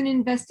promised an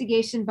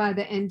investigation by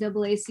the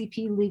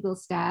NAACP legal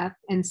staff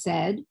and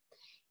said,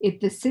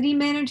 "If the city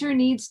manager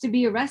needs to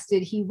be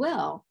arrested, he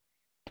will.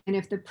 And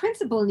if the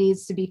principal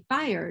needs to be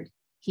fired,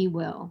 he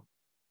will."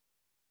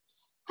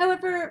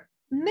 However,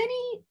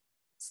 many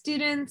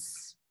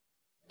students,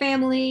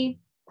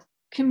 family,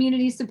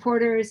 community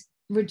supporters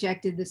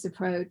rejected this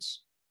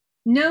approach.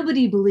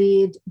 Nobody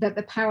believed that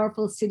the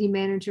powerful city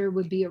manager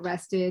would be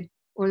arrested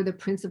or the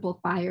principal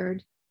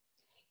fired.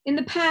 In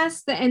the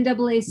past, the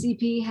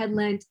NAACP had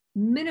lent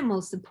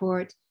minimal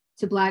support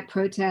to Black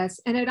protests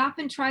and had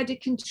often tried to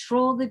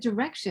control the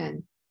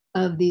direction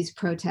of these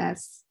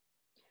protests.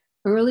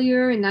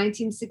 Earlier in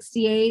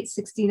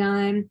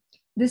 1968-69,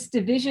 this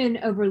division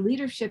over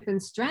leadership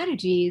and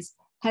strategies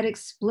had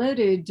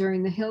exploded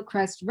during the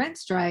Hillcrest rent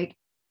strike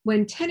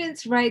when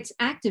tenants' rights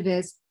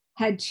activists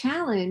had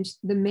challenged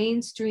the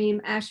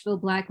mainstream Asheville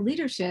Black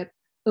leadership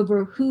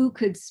over who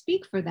could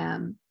speak for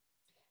them.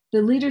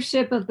 The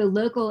leadership of the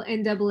local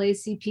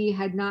NAACP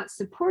had not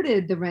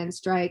supported the rent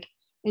strike,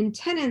 and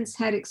tenants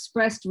had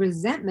expressed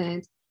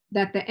resentment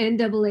that the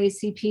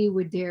NAACP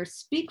would dare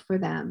speak for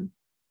them.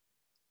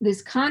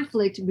 This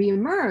conflict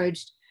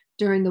reemerged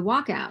during the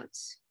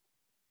walkouts.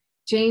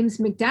 James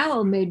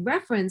McDowell made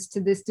reference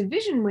to this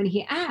division when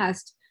he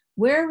asked,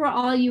 "Where were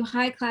all you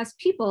high-class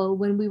people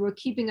when we were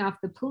keeping off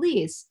the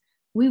police?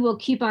 We will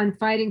keep on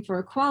fighting for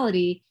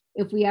equality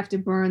if we have to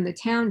burn the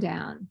town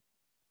down."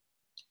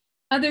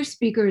 Other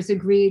speakers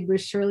agreed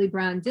with Shirley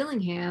Brown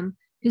Dillingham,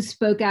 who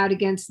spoke out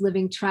against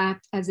living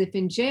trapped as if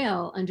in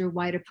jail under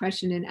white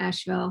oppression in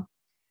Asheville.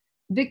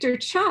 Victor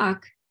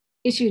Chalk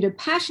issued a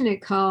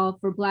passionate call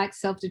for Black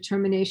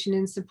self-determination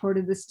in support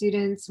of the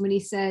students when he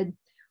said,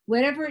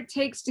 "Whatever it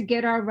takes to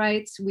get our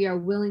rights, we are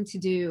willing to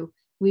do.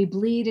 We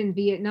bleed in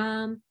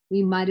Vietnam,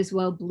 we might as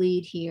well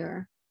bleed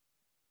here."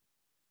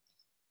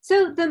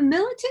 So the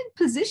militant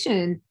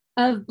position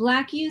of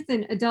Black youth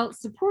and adult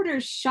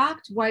supporters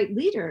shocked white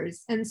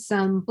leaders and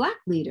some Black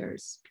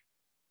leaders.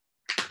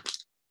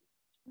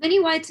 Many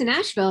whites in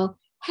Asheville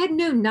had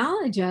no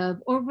knowledge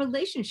of or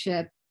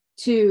relationship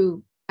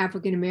to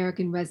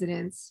African-American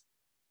residents.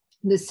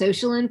 The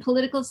social and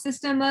political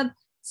system of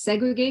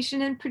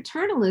segregation and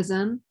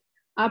paternalism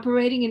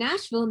operating in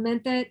Asheville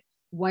meant that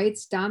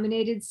whites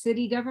dominated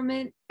city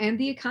government and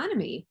the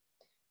economy.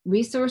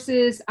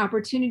 Resources,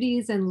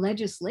 opportunities, and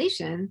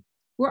legislation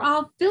were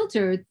all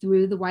filtered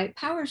through the white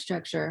power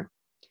structure.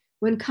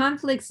 When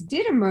conflicts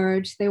did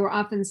emerge, they were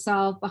often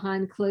solved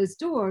behind closed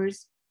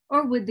doors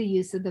or with the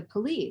use of the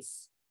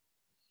police.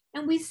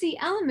 And we see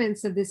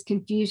elements of this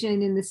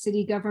confusion in the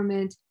city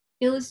government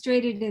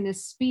illustrated in a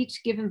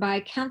speech given by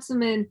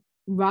Councilman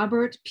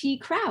Robert P.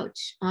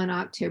 Crouch on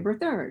October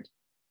 3rd,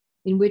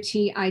 in which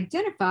he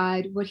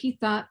identified what he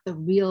thought the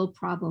real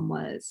problem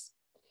was.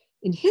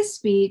 In his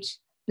speech,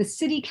 the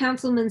city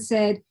councilman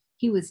said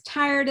he was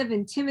tired of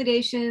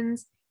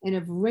intimidations and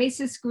of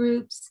racist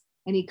groups,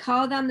 and he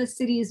called on the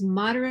city's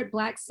moderate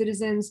Black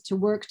citizens to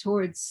work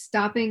towards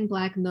stopping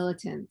Black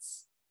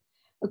militants.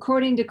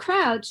 According to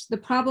Crouch, the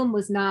problem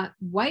was not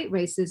white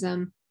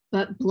racism,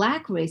 but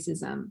Black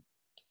racism.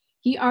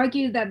 He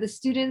argued that the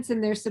students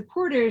and their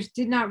supporters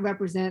did not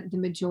represent the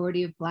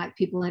majority of Black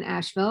people in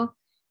Asheville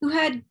who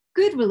had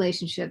good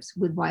relationships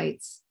with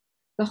whites.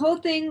 The whole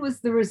thing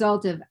was the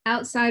result of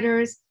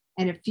outsiders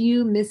and a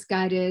few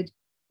misguided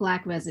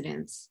Black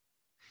residents.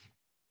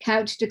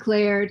 Couch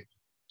declared,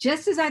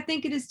 "Just as I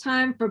think it is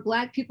time for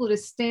Black people to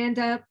stand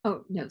up,"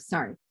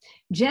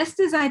 just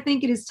as I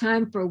think it is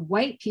time for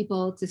white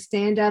people to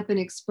stand up and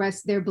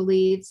express their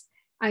beliefs,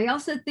 I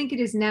also think it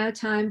is now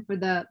time for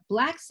the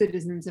Black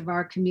citizens of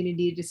our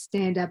community to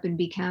stand up and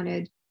be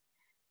counted.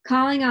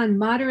 Calling on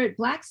moderate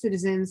Black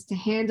citizens to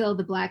handle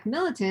the Black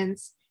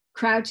militants,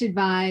 Crouch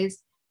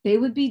advised they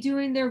would be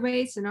doing their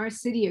race in our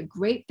city a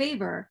great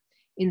favor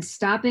in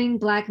stopping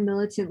Black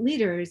militant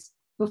leaders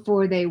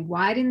before they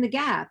widen the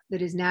gap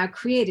that is now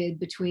created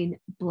between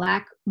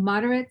Black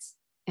moderates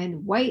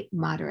and white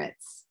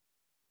moderates.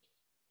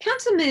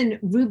 Councilman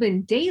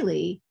Reuben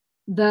Daly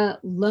The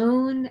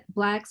lone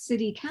Black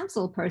city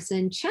council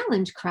person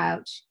challenged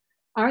Crouch,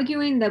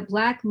 arguing that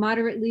Black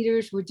moderate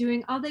leaders were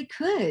doing all they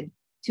could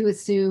to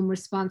assume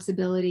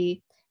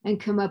responsibility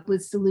and come up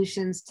with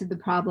solutions to the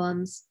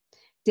problems.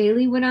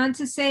 Daley went on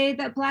to say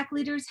that Black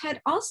leaders had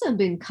also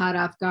been caught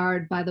off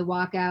guard by the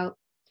walkout,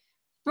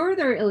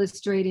 further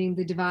illustrating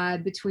the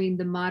divide between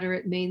the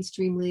moderate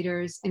mainstream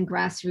leaders and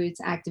grassroots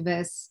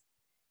activists.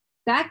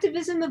 The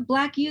activism of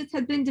Black youth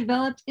had been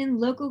developed in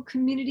local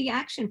community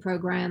action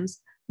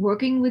programs,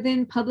 working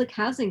within public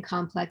housing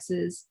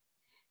complexes.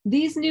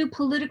 These new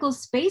political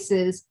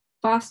spaces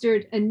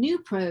fostered a new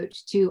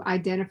approach to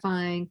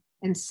identifying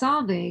and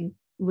solving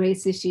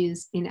race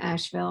issues in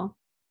Asheville.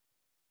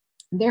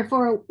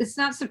 Therefore, it's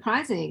not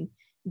surprising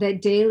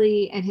that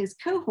Daley and his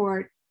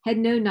cohort had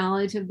no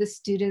knowledge of the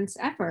students'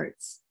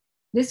 efforts.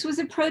 This was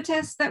a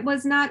protest that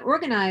was not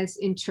organized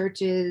in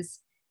churches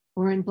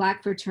or in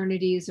Black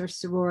fraternities or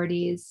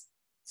sororities.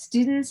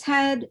 Students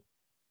had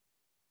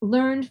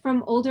learned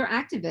from older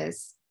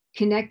activists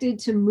connected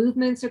to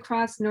movements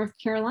across North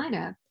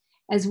Carolina,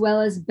 as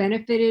well as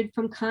benefited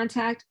from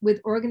contact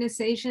with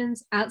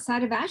organizations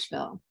outside of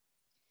Asheville.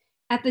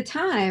 At the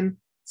time,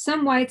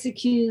 some whites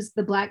accused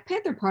the Black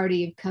Panther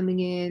Party of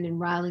coming in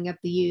and riling up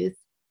the youth.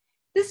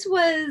 This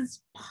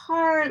was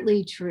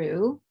partly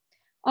true.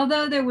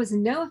 Although there was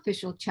no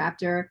official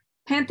chapter,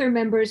 Panther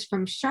members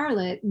from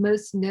Charlotte,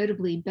 most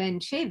notably Ben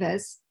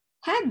Chavis,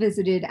 had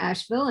visited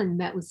Asheville and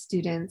met with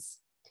students.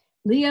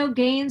 Leo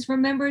Gaines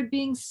remembered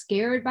being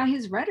scared by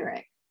his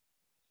rhetoric.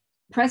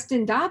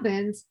 Preston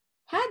Dobbins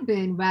had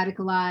been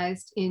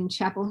radicalized in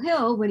Chapel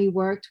Hill when he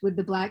worked with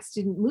the Black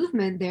student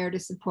movement there to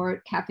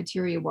support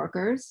cafeteria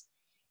workers.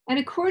 And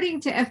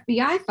according to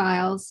FBI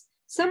files,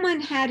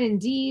 someone had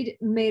indeed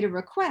made a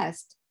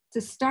request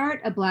to start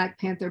a Black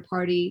Panther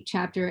Party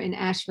chapter in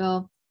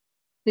Asheville.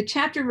 The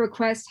chapter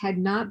request had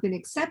not been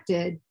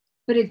accepted,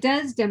 but it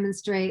does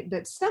demonstrate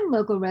that some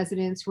local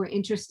residents were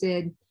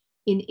interested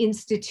in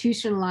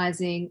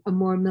institutionalizing a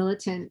more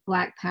militant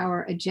Black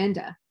power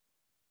agenda.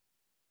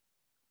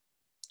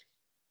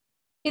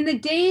 In the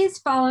days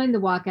following the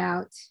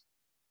walkout,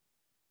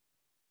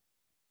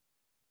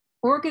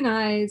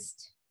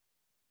 organized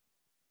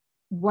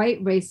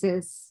white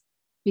racists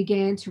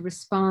began to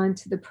respond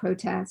to the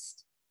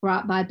protest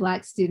brought by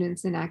Black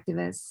students and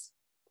activists.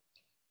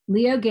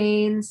 Leo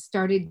Gaines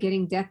started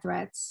getting death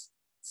threats,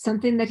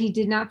 something that he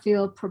did not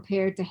feel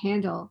prepared to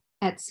handle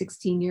at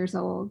 16 years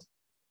old.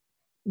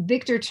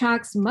 Victor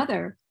Chalk's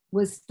mother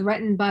was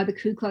threatened by the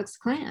Ku Klux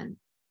Klan.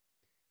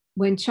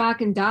 When Chalk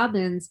and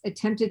Dobbins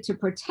attempted to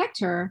protect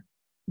her,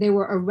 they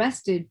were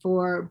arrested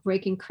for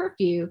breaking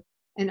curfew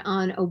and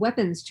on a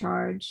weapons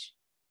charge.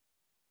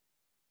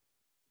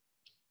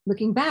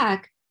 Looking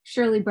back,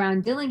 Shirley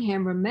Brown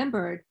Dillingham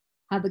remembered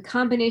how the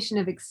combination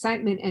of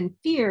excitement and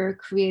fear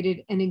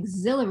created an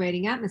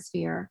exhilarating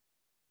atmosphere.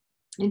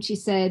 And she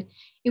said,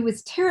 it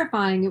was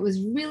terrifying. It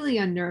was really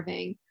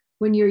unnerving.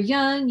 When you're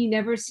young, you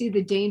never see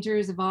the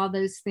dangers of all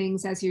those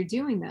things as you're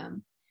doing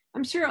them.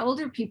 I'm sure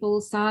older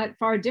people saw it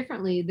far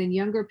differently than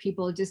younger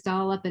people, just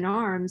all up in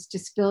arms,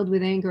 just filled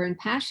with anger and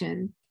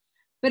passion.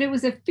 But it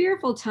was a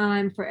fearful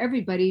time for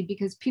everybody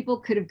because people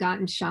could have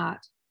gotten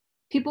shot.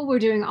 People were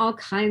doing all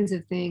kinds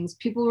of things.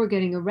 People were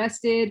getting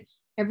arrested.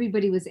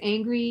 Everybody was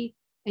angry.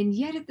 And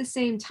yet at the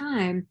same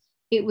time,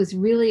 it was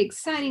really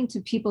exciting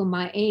to people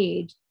my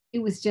age. It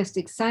was just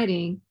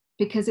exciting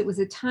because it was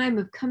a time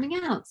of coming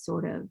out,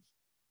 sort of.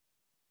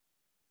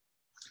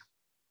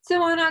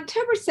 So on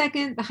October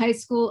 2nd, the high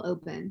school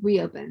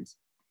reopened.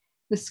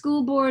 The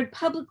school board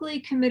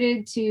publicly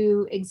committed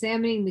to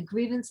examining the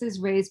grievances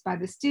raised by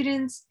the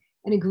students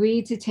and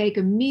agreed to take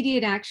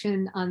immediate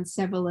action on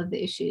several of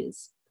the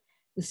issues.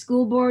 The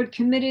school board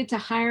committed to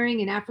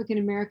hiring an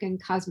African-American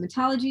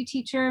cosmetology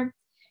teacher.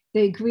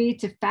 They agreed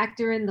to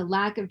factor in the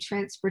lack of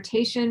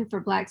transportation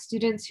for Black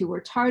students who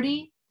were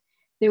tardy.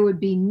 There would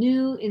be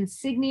new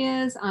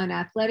insignias on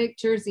athletic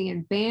jersey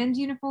and band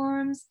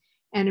uniforms,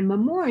 and a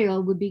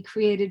memorial would be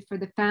created for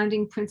the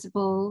founding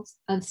principals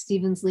of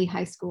Stevens-Lee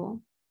High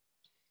School.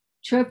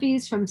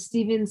 Trophies from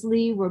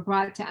Stevens-Lee were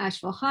brought to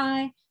Asheville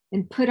High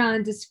and put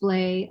on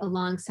display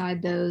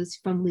alongside those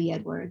from Lee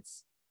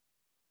Edwards.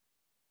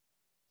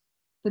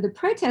 For the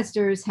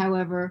protesters,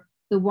 however,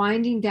 the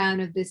winding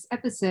down of this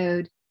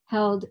episode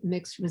held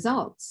mixed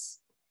results.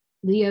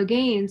 Leo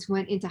Gaines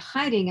went into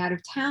hiding out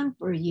of town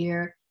for a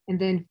year and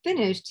then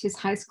finished his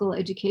high school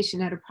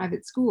education at a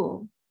private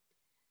school.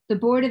 The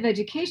Board of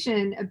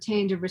Education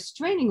obtained a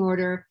restraining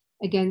order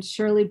against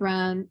Shirley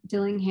Brown,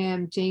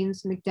 Dillingham,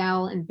 James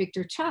McDowell, and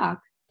Victor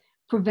Chalk,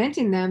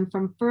 preventing them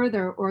from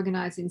further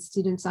organizing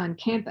students on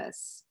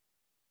campus.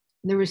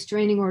 The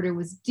restraining order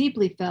was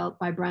deeply felt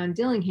by Brown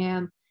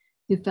Dillingham,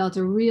 who felt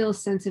a real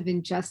sense of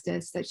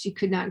injustice that she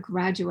could not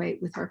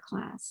graduate with her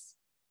class.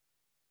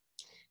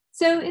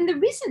 So in the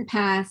recent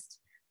past,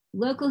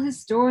 local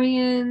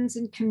historians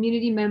and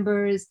community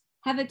members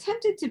have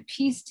attempted to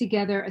piece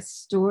together a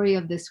story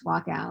of this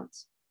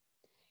walkout.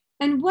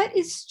 And what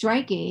is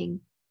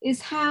striking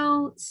is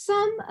how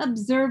some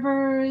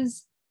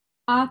observers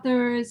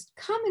authors,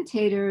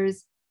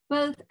 commentators,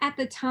 both at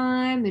the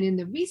time and in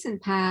the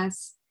recent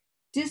past,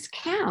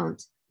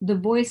 discount the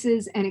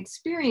voices and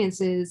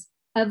experiences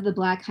of the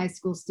Black high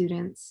school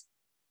students.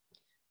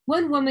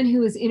 One woman who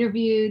was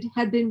interviewed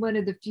had been one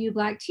of the few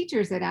Black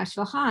teachers at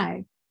Asheville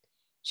High.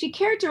 She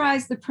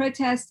characterized the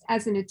protest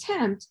as an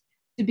attempt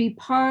to be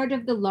part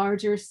of the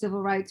larger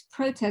civil rights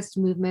protest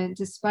movement,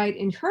 despite,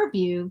 in her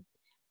view,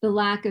 the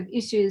lack of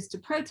issues to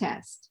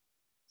protest.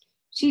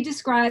 She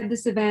described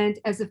this event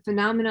as a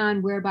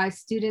phenomenon whereby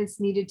students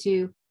needed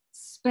to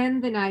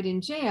spend the night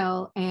in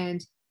jail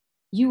and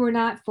you were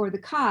not for the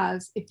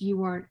cause if you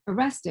weren't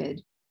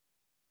arrested.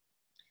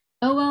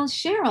 O.L.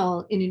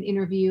 Sherrill, in an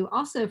interview,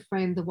 also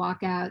framed the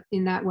walkout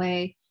in that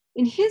way.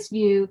 In his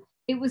view,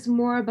 it was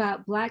more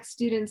about Black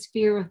students'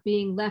 fear of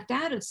being left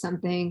out of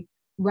something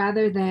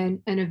rather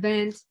than an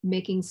event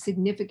making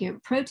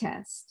significant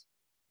protest.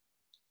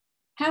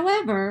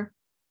 However,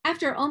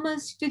 after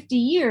almost 50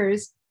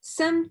 years,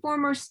 some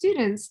former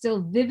students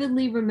still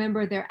vividly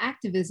remember their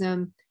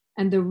activism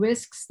and the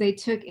risks they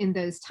took in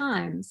those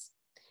times.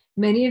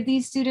 Many of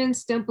these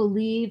students don't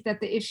believe that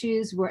the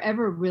issues were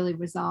ever really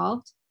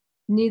resolved.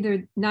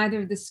 Neither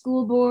the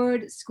school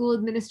board, school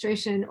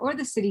administration, or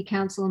the city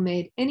council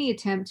made any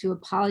attempt to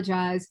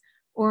apologize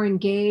or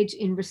engage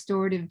in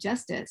restorative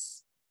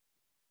justice.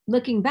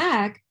 Looking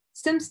back,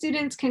 some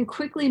students can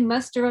quickly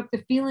muster up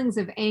the feelings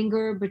of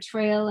anger,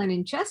 betrayal, and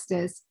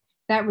injustice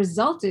that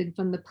resulted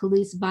from the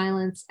police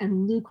violence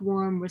and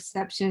lukewarm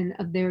reception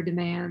of their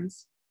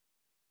demands.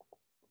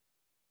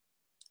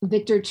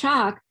 Victor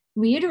Chalk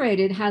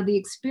reiterated how the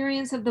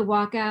experience of the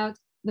walkout,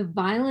 the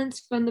violence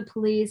from the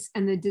police,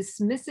 and the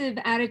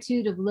dismissive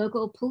attitude of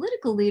local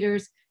political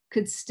leaders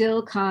could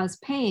still cause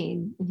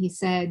pain. And he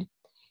said,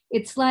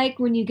 "It's like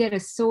when you get a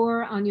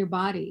sore on your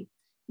body.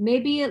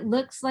 Maybe it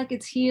looks like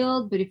it's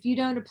healed, but if you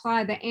don't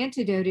apply the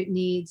antidote it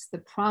needs, the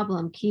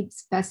problem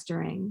keeps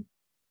festering."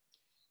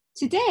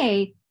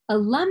 Today,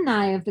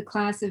 alumni of the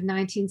class of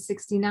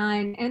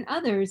 1969 and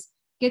others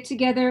get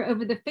together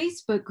over the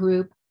Facebook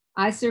group,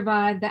 I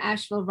Survived the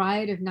Asheville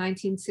Riot of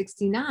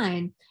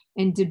 1969,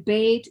 and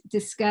debate,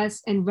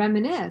 discuss, and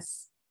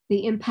reminisce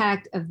the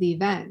impact of the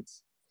event.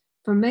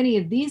 For many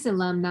of these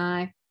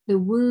alumni, the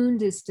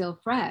wound is still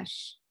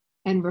fresh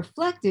and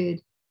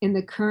reflected in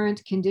the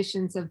current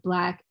conditions of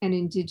Black and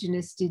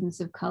Indigenous students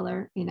of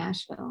color in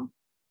Asheville.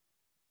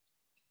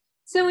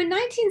 So in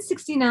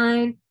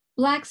 1969,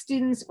 Black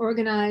students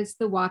organized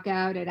the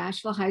walkout at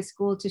Asheville High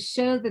School to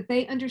show that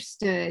they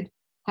understood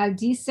how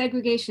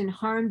desegregation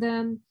harmed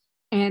them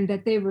and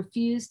that they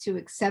refused to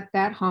accept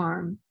that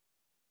harm.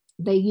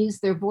 They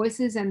used their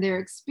voices and their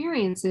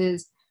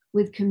experiences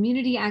with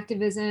community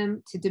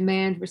activism to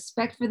demand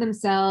respect for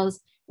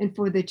themselves and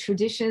for the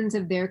traditions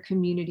of their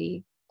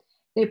community.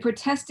 They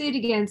protested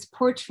against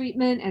poor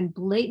treatment and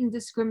blatant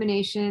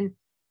discrimination,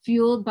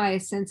 fueled by a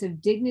sense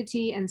of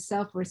dignity and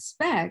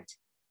self-respect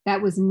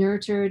that was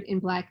nurtured in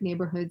Black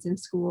neighborhoods and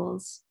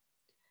schools.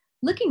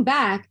 Looking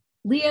back,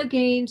 Leo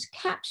Gaines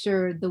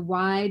captured the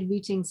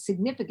wide-reaching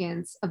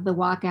significance of the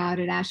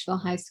walkout at Asheville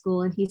High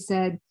School, and he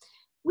said,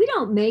 "We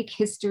don't make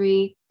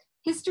history.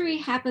 History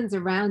happens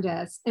around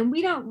us, and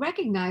we don't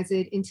recognize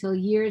it until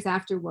years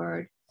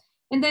afterward.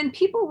 And then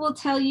people will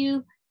tell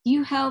you,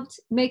 you helped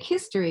make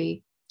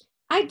history.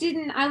 I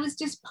didn't. I was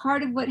just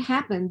part of what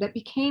happened that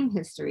became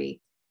history.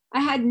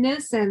 I had no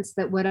sense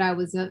that what I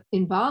was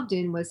involved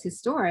in was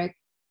historic.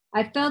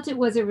 I felt it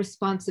was a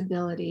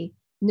responsibility,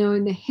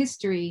 knowing the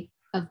history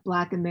of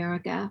Black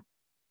America."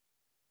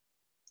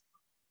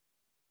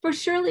 For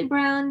Shirley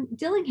Brown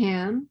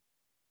Dillingham,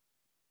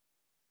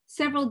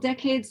 several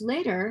decades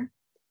later,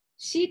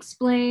 she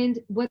explained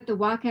what the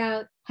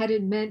walkout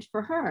had meant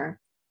for her.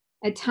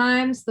 At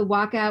times, the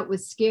walkout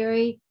was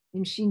scary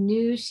and she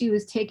knew she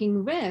was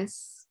taking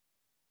risks,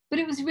 but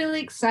it was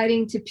really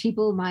exciting to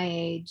people my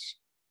age.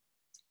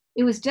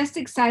 It was just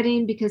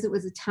exciting because it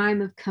was a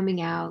time of coming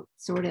out,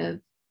 sort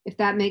of, if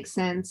that makes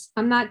sense.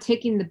 I'm not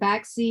taking the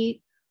back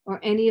seat or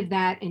any of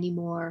that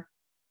anymore.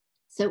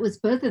 So it was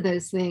both of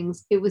those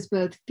things. It was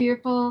both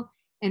fearful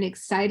and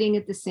exciting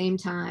at the same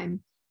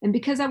time. And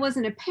because I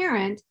wasn't a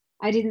parent,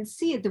 I didn't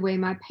see it the way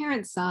my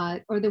parents saw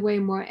it or the way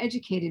more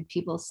educated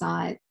people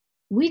saw it.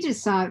 We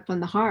just saw it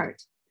from the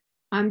heart.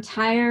 I'm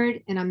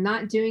tired and I'm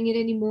not doing it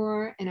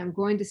anymore and I'm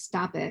going to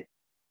stop it.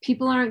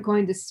 People aren't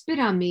going to spit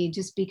on me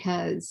just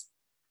because.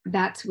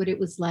 That's what it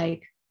was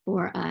like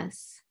for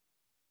us.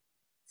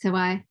 So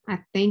I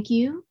thank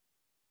you.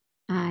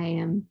 I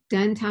am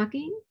done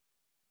talking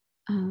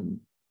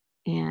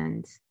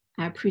and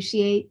I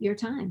appreciate your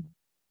time.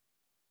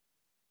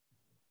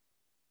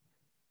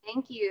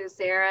 Thank you,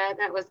 Sarah.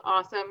 That was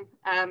awesome.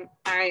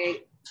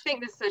 I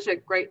think this is such a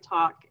great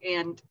talk,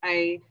 and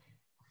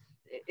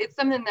it's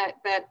something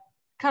that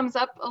comes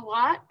up a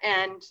lot,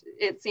 and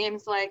it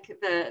seems like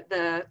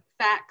the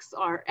facts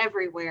are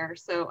everywhere.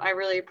 So I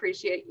really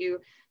appreciate you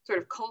sort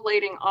of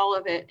collating all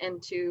of it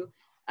into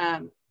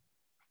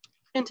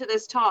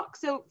this talk.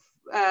 So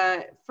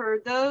for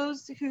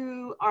those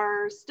who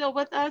are still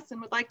with us and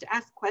would like to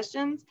ask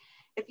questions,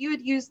 if you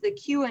would use the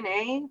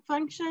Q&A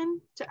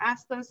function to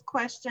ask those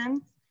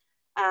questions.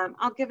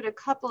 I'll give it a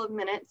couple of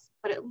minutes,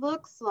 but it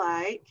looks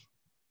like,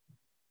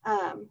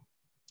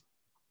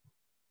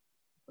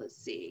 let's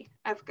see,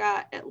 I've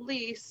got at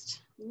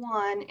least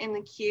one in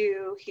the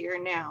queue here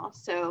now.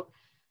 So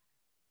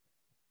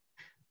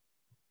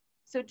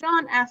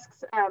John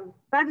asks,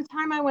 by the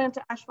time I went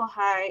to Asheville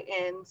High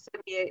in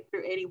 78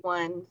 through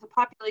 81, the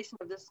population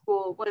of the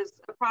school was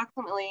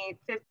approximately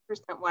 50%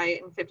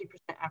 white and 50%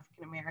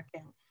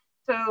 African-American.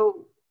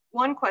 So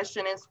one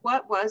question is,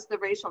 what was the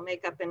racial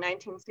makeup in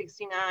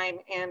 1969?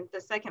 And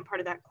the second part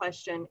of that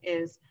question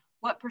is,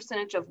 what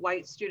percentage of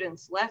white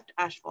students left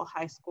Asheville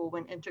High School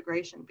when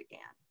integration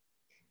began?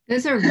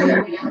 Those are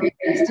really great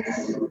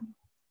questions.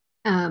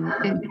 And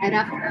right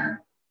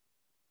after,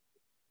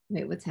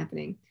 wait, what's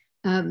happening?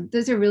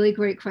 Those are really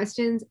great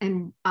questions.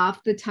 And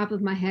off the top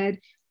of my head,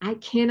 I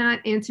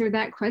cannot answer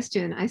that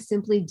question. I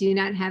simply do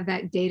not have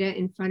that data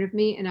in front of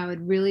me, and I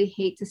would really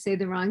hate to say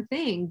the wrong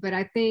thing. But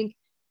I think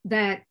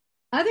that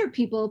other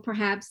people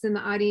perhaps in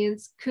the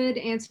audience could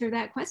answer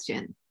that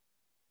question.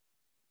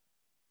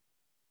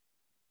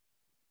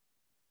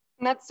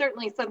 And that's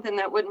certainly something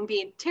that wouldn't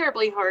be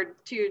terribly hard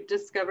to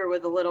discover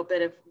with a little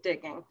bit of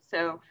digging.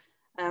 So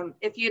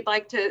if you'd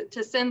like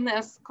to send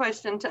this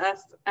question to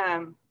us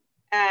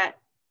at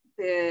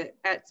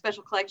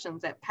Special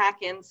Collections at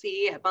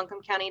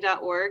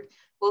pacnc@buncombecounty.org,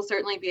 we'll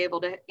certainly be able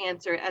to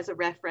answer it as a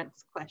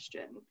reference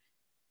question.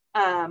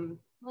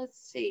 Let's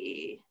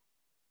see.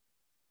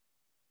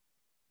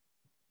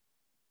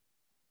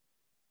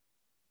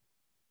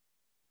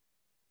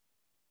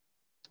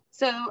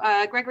 So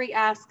Gregory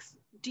asks,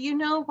 do you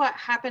know what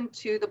happened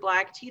to the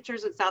Black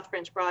teachers at South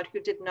French Broad who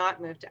did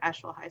not move to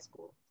Asheville High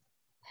School?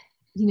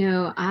 You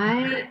know,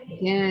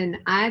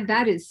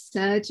 that is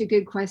such a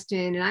good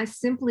question. And I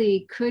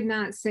simply could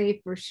not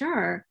say for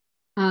sure.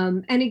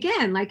 And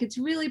again, like, it's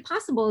really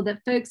possible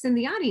that folks in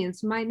the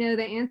audience might know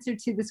the answer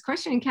to this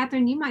question. And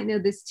Catherine, you might know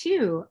this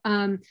too.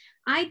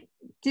 I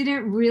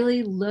didn't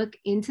really look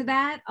into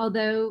that,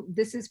 although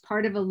this is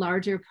part of a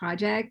larger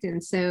project.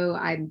 And so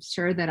I'm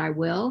sure that I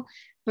will.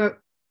 But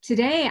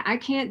today, I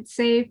can't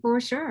say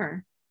for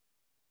sure.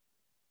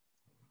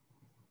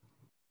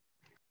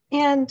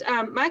 And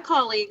my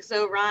colleague,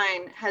 Zoe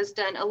Ryan, has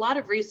done a lot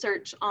of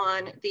research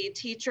on the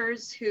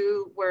teachers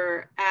who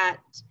were at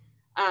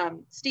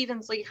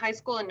Stevens Lee High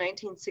School in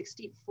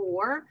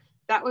 1964.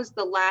 That was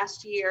the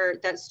last year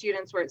that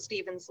students were at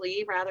Stevens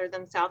Lee rather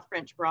than South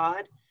French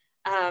Broad.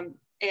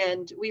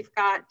 And we've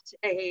got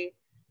a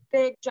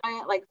big,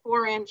 giant, like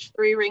 4-inch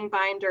 3-ring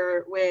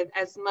binder with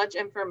as much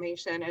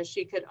information as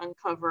she could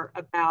uncover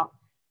about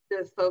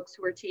the folks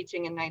who were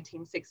teaching in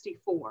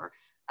 1964.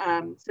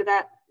 So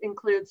that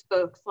includes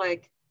folks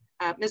like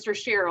Mr.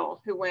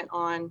 Sherrill, who went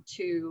on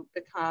to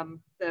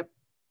become the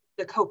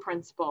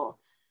co-principal.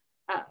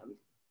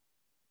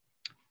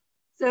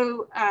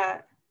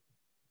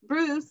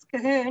 Bruce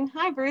Cahoon,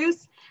 hi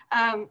Bruce,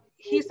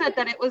 he said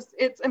that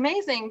it's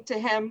amazing to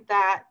him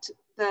that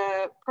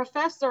the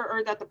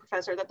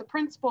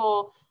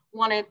principal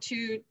wanted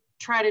to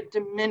try to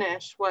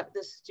diminish what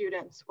the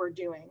students were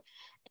doing.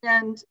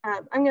 And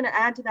I'm going to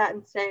add to that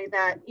and say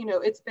that, you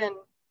know, it's been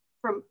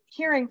from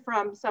hearing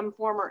from some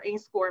former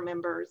ASCORE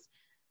members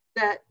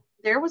that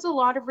there was a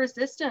lot of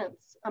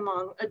resistance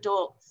among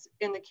adults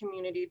in the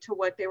community to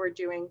what they were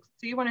doing.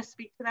 So you want to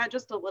speak to that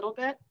just a little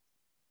bit?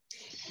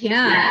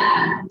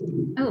 Yeah.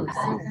 Oh,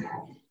 sorry. I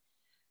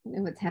don't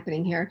know what's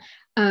happening here.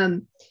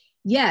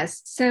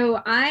 Yes. So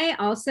I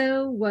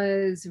also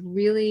I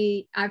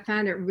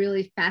found it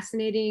really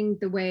fascinating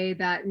the way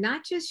that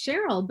not just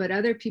Cheryl, but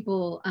other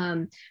people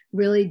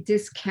really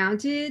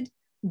discounted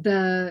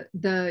the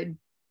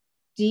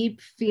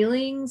deep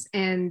feelings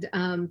and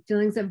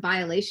feelings of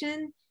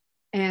violation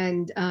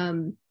and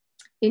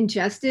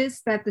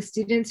injustice that the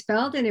students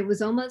felt. And it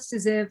was almost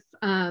as if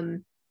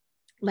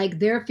like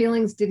their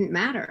feelings didn't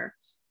matter.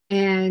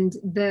 And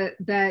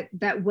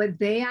that what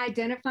they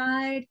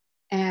identified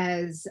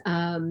as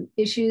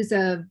issues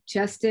of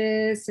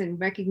justice and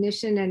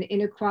recognition and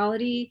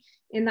inequality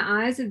in the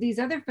eyes of these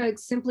other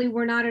folks simply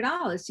were not at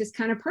all. It's just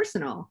kind of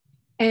personal.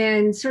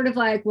 And sort of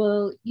like,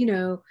 well, you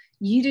know,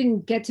 you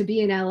didn't get to be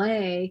in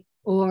LA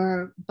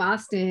or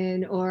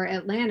Boston or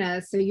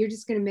Atlanta, so you're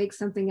just going to make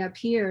something up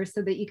here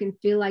so that you can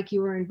feel like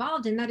you were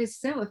involved. And that is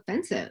so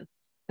offensive.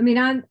 I mean,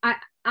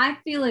 I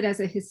feel it as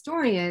a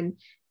historian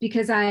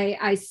because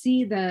I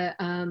see the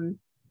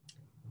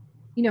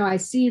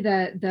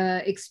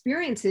the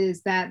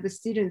experiences that the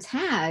students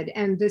had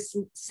and this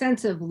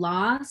sense of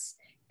loss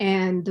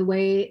and the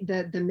way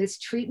the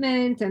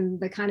mistreatment and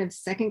the kind of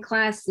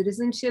second-class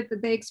citizenship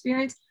that they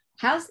experienced.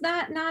 How's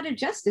that not a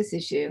justice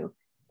issue?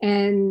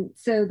 And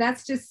so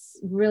that's just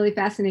really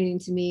fascinating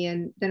to me.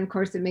 And then of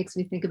course it makes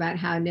me think about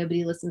how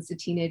nobody listens to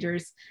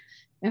teenagers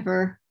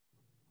ever.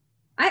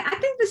 I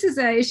think this is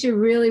an issue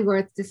really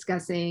worth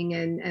discussing,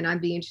 and I'd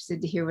be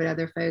interested to hear what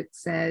other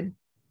folks said.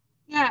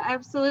 Yeah,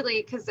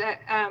 absolutely, because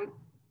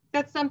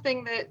that's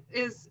something that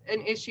is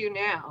an issue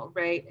now,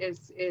 right?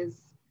 Is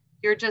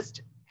you're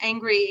just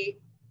angry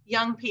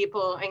young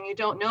people and you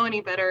don't know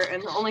any better,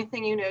 and the only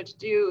thing you know to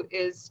do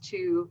is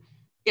to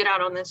get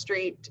out on the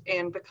street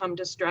and become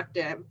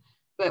destructive.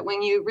 But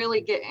when you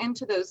really get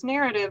into those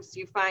narratives,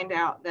 you find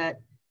out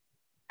that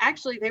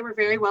actually they were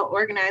very well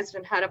organized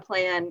and had a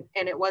plan,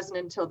 and it wasn't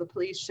until the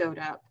police showed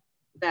up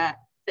that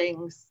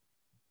things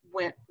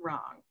went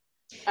wrong.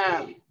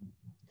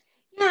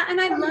 Yeah,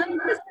 and I love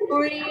the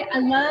story. I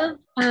love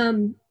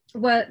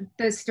what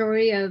the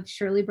story of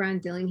Shirley Brown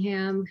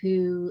Dillingham,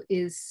 who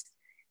is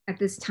at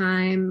this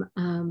time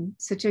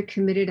such a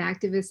committed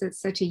activist at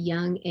such a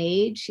young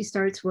age. She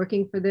starts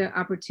working for the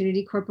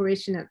Opportunity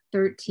Corporation at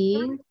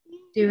 13,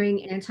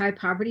 doing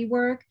anti-poverty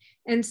work.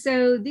 And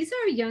so these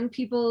are young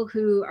people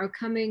who are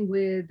coming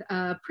with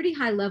a pretty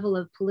high level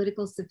of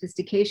political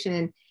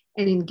sophistication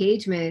and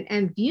engagement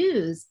and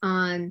views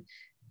on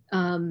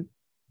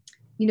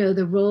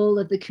the role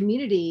of the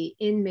community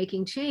in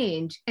making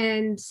change.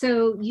 And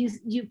so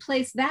you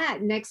place that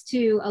next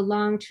to a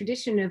long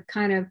tradition of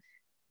kind of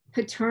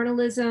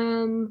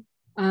paternalism,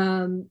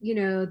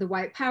 the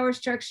white power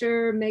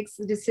structure makes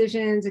the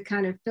decisions, it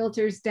kind of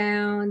filters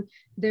down.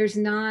 There's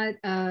not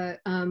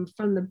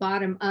from the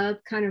bottom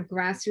up kind of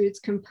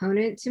grassroots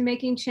component to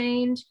making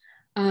change.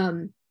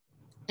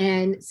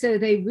 And so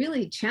they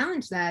really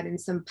challenge that in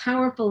some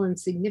powerful and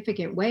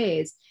significant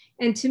ways.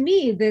 And to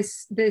me,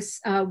 this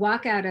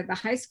walkout at the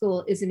high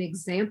school is an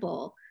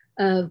example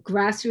of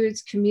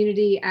grassroots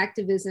community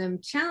activism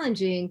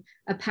challenging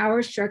a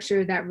power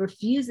structure that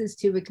refuses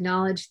to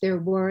acknowledge their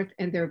worth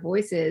and their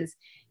voices.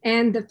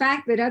 And the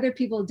fact that other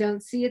people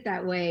don't see it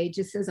that way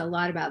just says a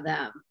lot about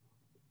them.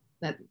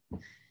 But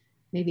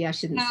maybe I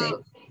shouldn't say.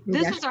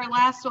 This is our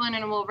last one,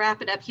 and we'll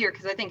wrap it up here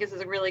because I think this is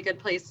a really good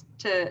place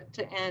to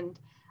end.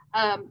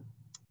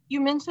 You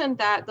mentioned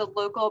that the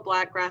local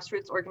Black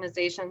grassroots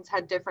organizations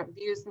had different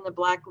views than the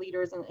Black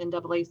leaders in the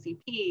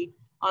NAACP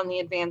on the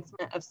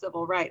advancement of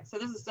civil rights. So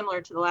this is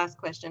similar to the last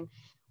question.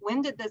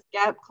 When did this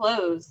gap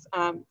close?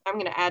 I'm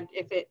going to add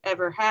if it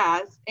ever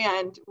has.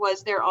 And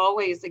was there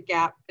always a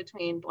gap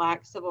between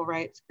Black civil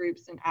rights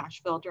groups in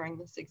Asheville during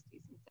the 60s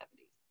and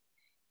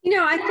 70s?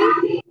 I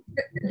think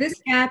this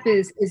gap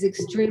is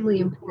extremely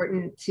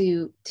important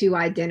to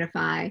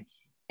identify.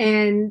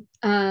 And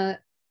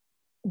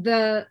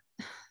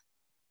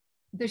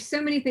there's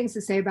so many things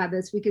to say about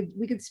this. We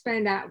could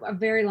spend a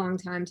very long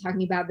time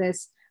talking about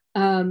this.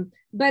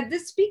 But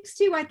this speaks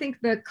to, I think,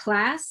 the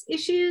class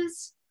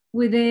issues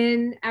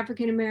within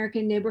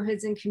African-American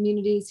neighborhoods and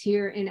communities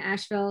here in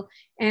Asheville,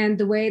 and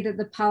the way that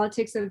the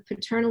politics of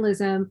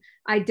paternalism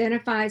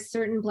identifies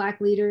certain Black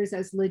leaders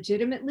as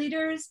legitimate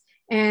leaders.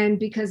 And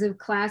because of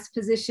class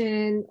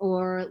position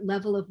or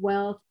level of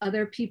wealth,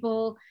 other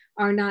people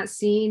are not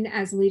seen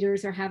as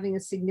leaders or having a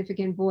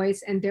significant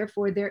voice, and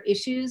therefore their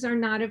issues are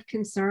not of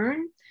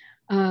concern.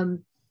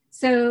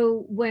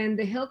 So when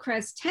the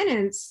Hillcrest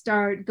tenants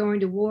start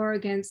going to war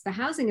against the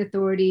housing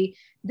authority,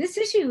 this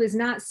issue is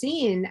not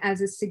seen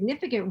as a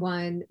significant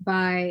one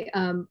by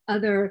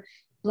other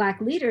Black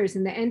leaders.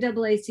 And the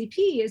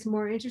NAACP is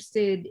more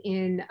interested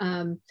in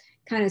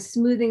kind of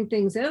smoothing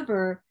things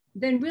over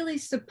than really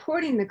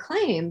supporting the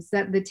claims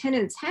that the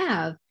tenants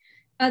have.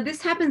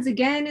 This happens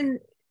again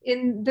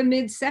in the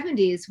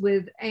mid-70s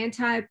with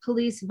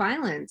anti-police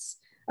violence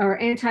or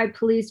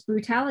anti-police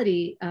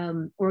brutality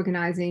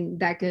organizing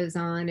that goes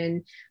on.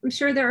 And I'm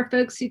sure there are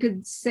folks who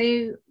could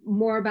say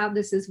more about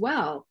this as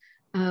well,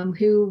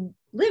 who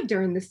lived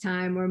during this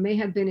time or may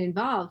have been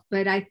involved.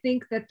 But I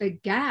think that the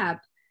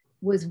gap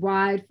was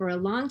wide for a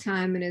long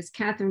time. And as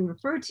Catherine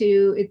referred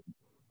to, it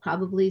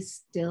probably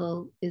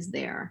still is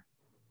there.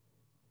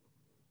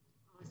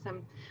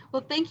 Awesome.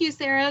 Well, thank you,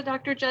 Sarah,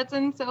 Dr.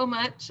 Judson, so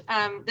much.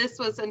 This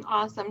was an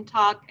awesome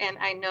talk, and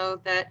I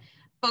know that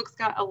folks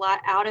got a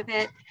lot out of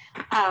it.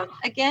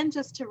 Again,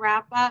 just to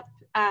wrap up,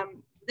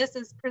 this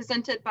is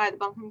presented by the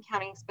Buncombe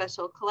County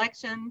Special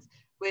Collections,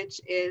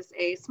 which is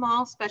a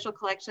small special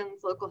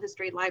collections local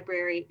history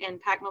library and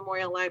Pack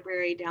Memorial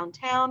Library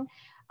downtown.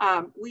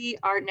 We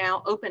are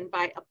now open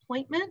by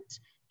appointment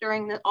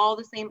during all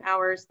the same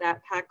hours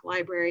that Pack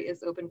Library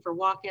is open for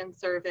walk-in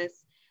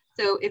service.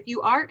 So if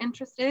you are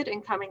interested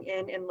in coming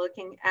in and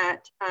looking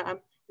at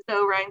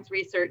Zoe Rhine's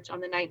research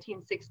on the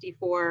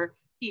 1964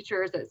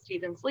 teachers at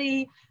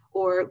Stevens-Lee,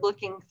 or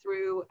looking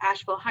through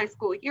Asheville High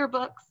School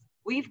yearbooks,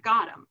 we've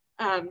got them.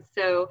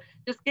 So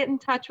just get in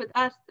touch with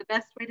us. The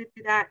best way to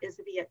do that is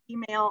via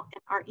email,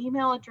 and our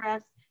email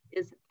address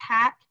is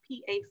pack,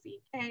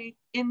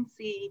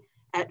 PACK-NC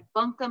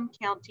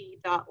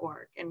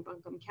 @buncombecounty.org, and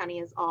Buncombe County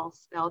is all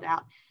spelled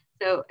out.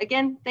 So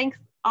again, thanks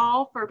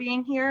all for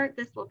being here.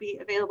 This will be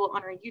available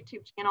on our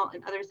YouTube channel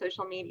and other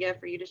social media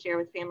for you to share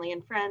with family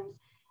and friends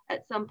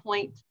at some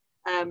point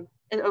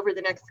over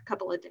the next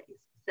couple of days.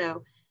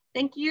 So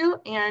thank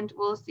you, and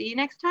we'll see you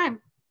next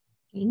time.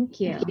 Thank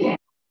you.